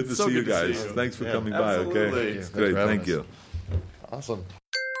 man. Good to see you guys. Thanks for coming by, okay? Great, thank you. Awesome.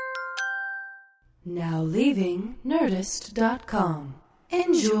 Now leaving Nerdist.com.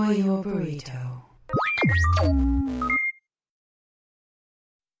 Enjoy your burrito.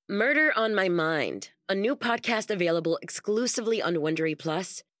 Murder on My Mind, a new podcast available exclusively on Wondery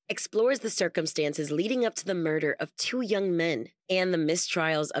Plus, explores the circumstances leading up to the murder of two young men and the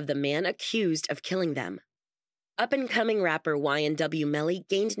mistrials of the man accused of killing them. Up-and-coming rapper YNW Melly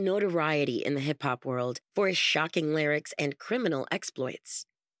gained notoriety in the hip-hop world for his shocking lyrics and criminal exploits.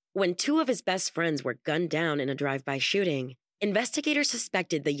 When 2 of his best friends were gunned down in a drive-by shooting, investigators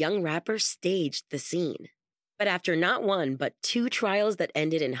suspected the young rapper staged the scene. But after not 1 but 2 trials that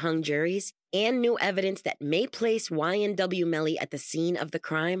ended in hung juries and new evidence that may place YNW Melly at the scene of the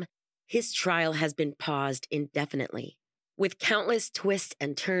crime, his trial has been paused indefinitely. With countless twists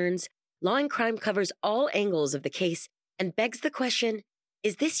and turns, Law & Crime covers all angles of the case and begs the question,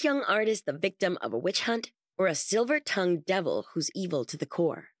 is this young artist the victim of a witch hunt or a silver-tongued devil who's evil to the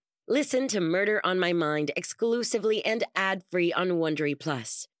core? Listen to Murder on My Mind exclusively and ad-free on Wondery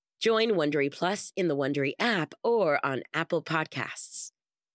Plus. Join Wondery Plus in the Wondery app or on Apple Podcasts.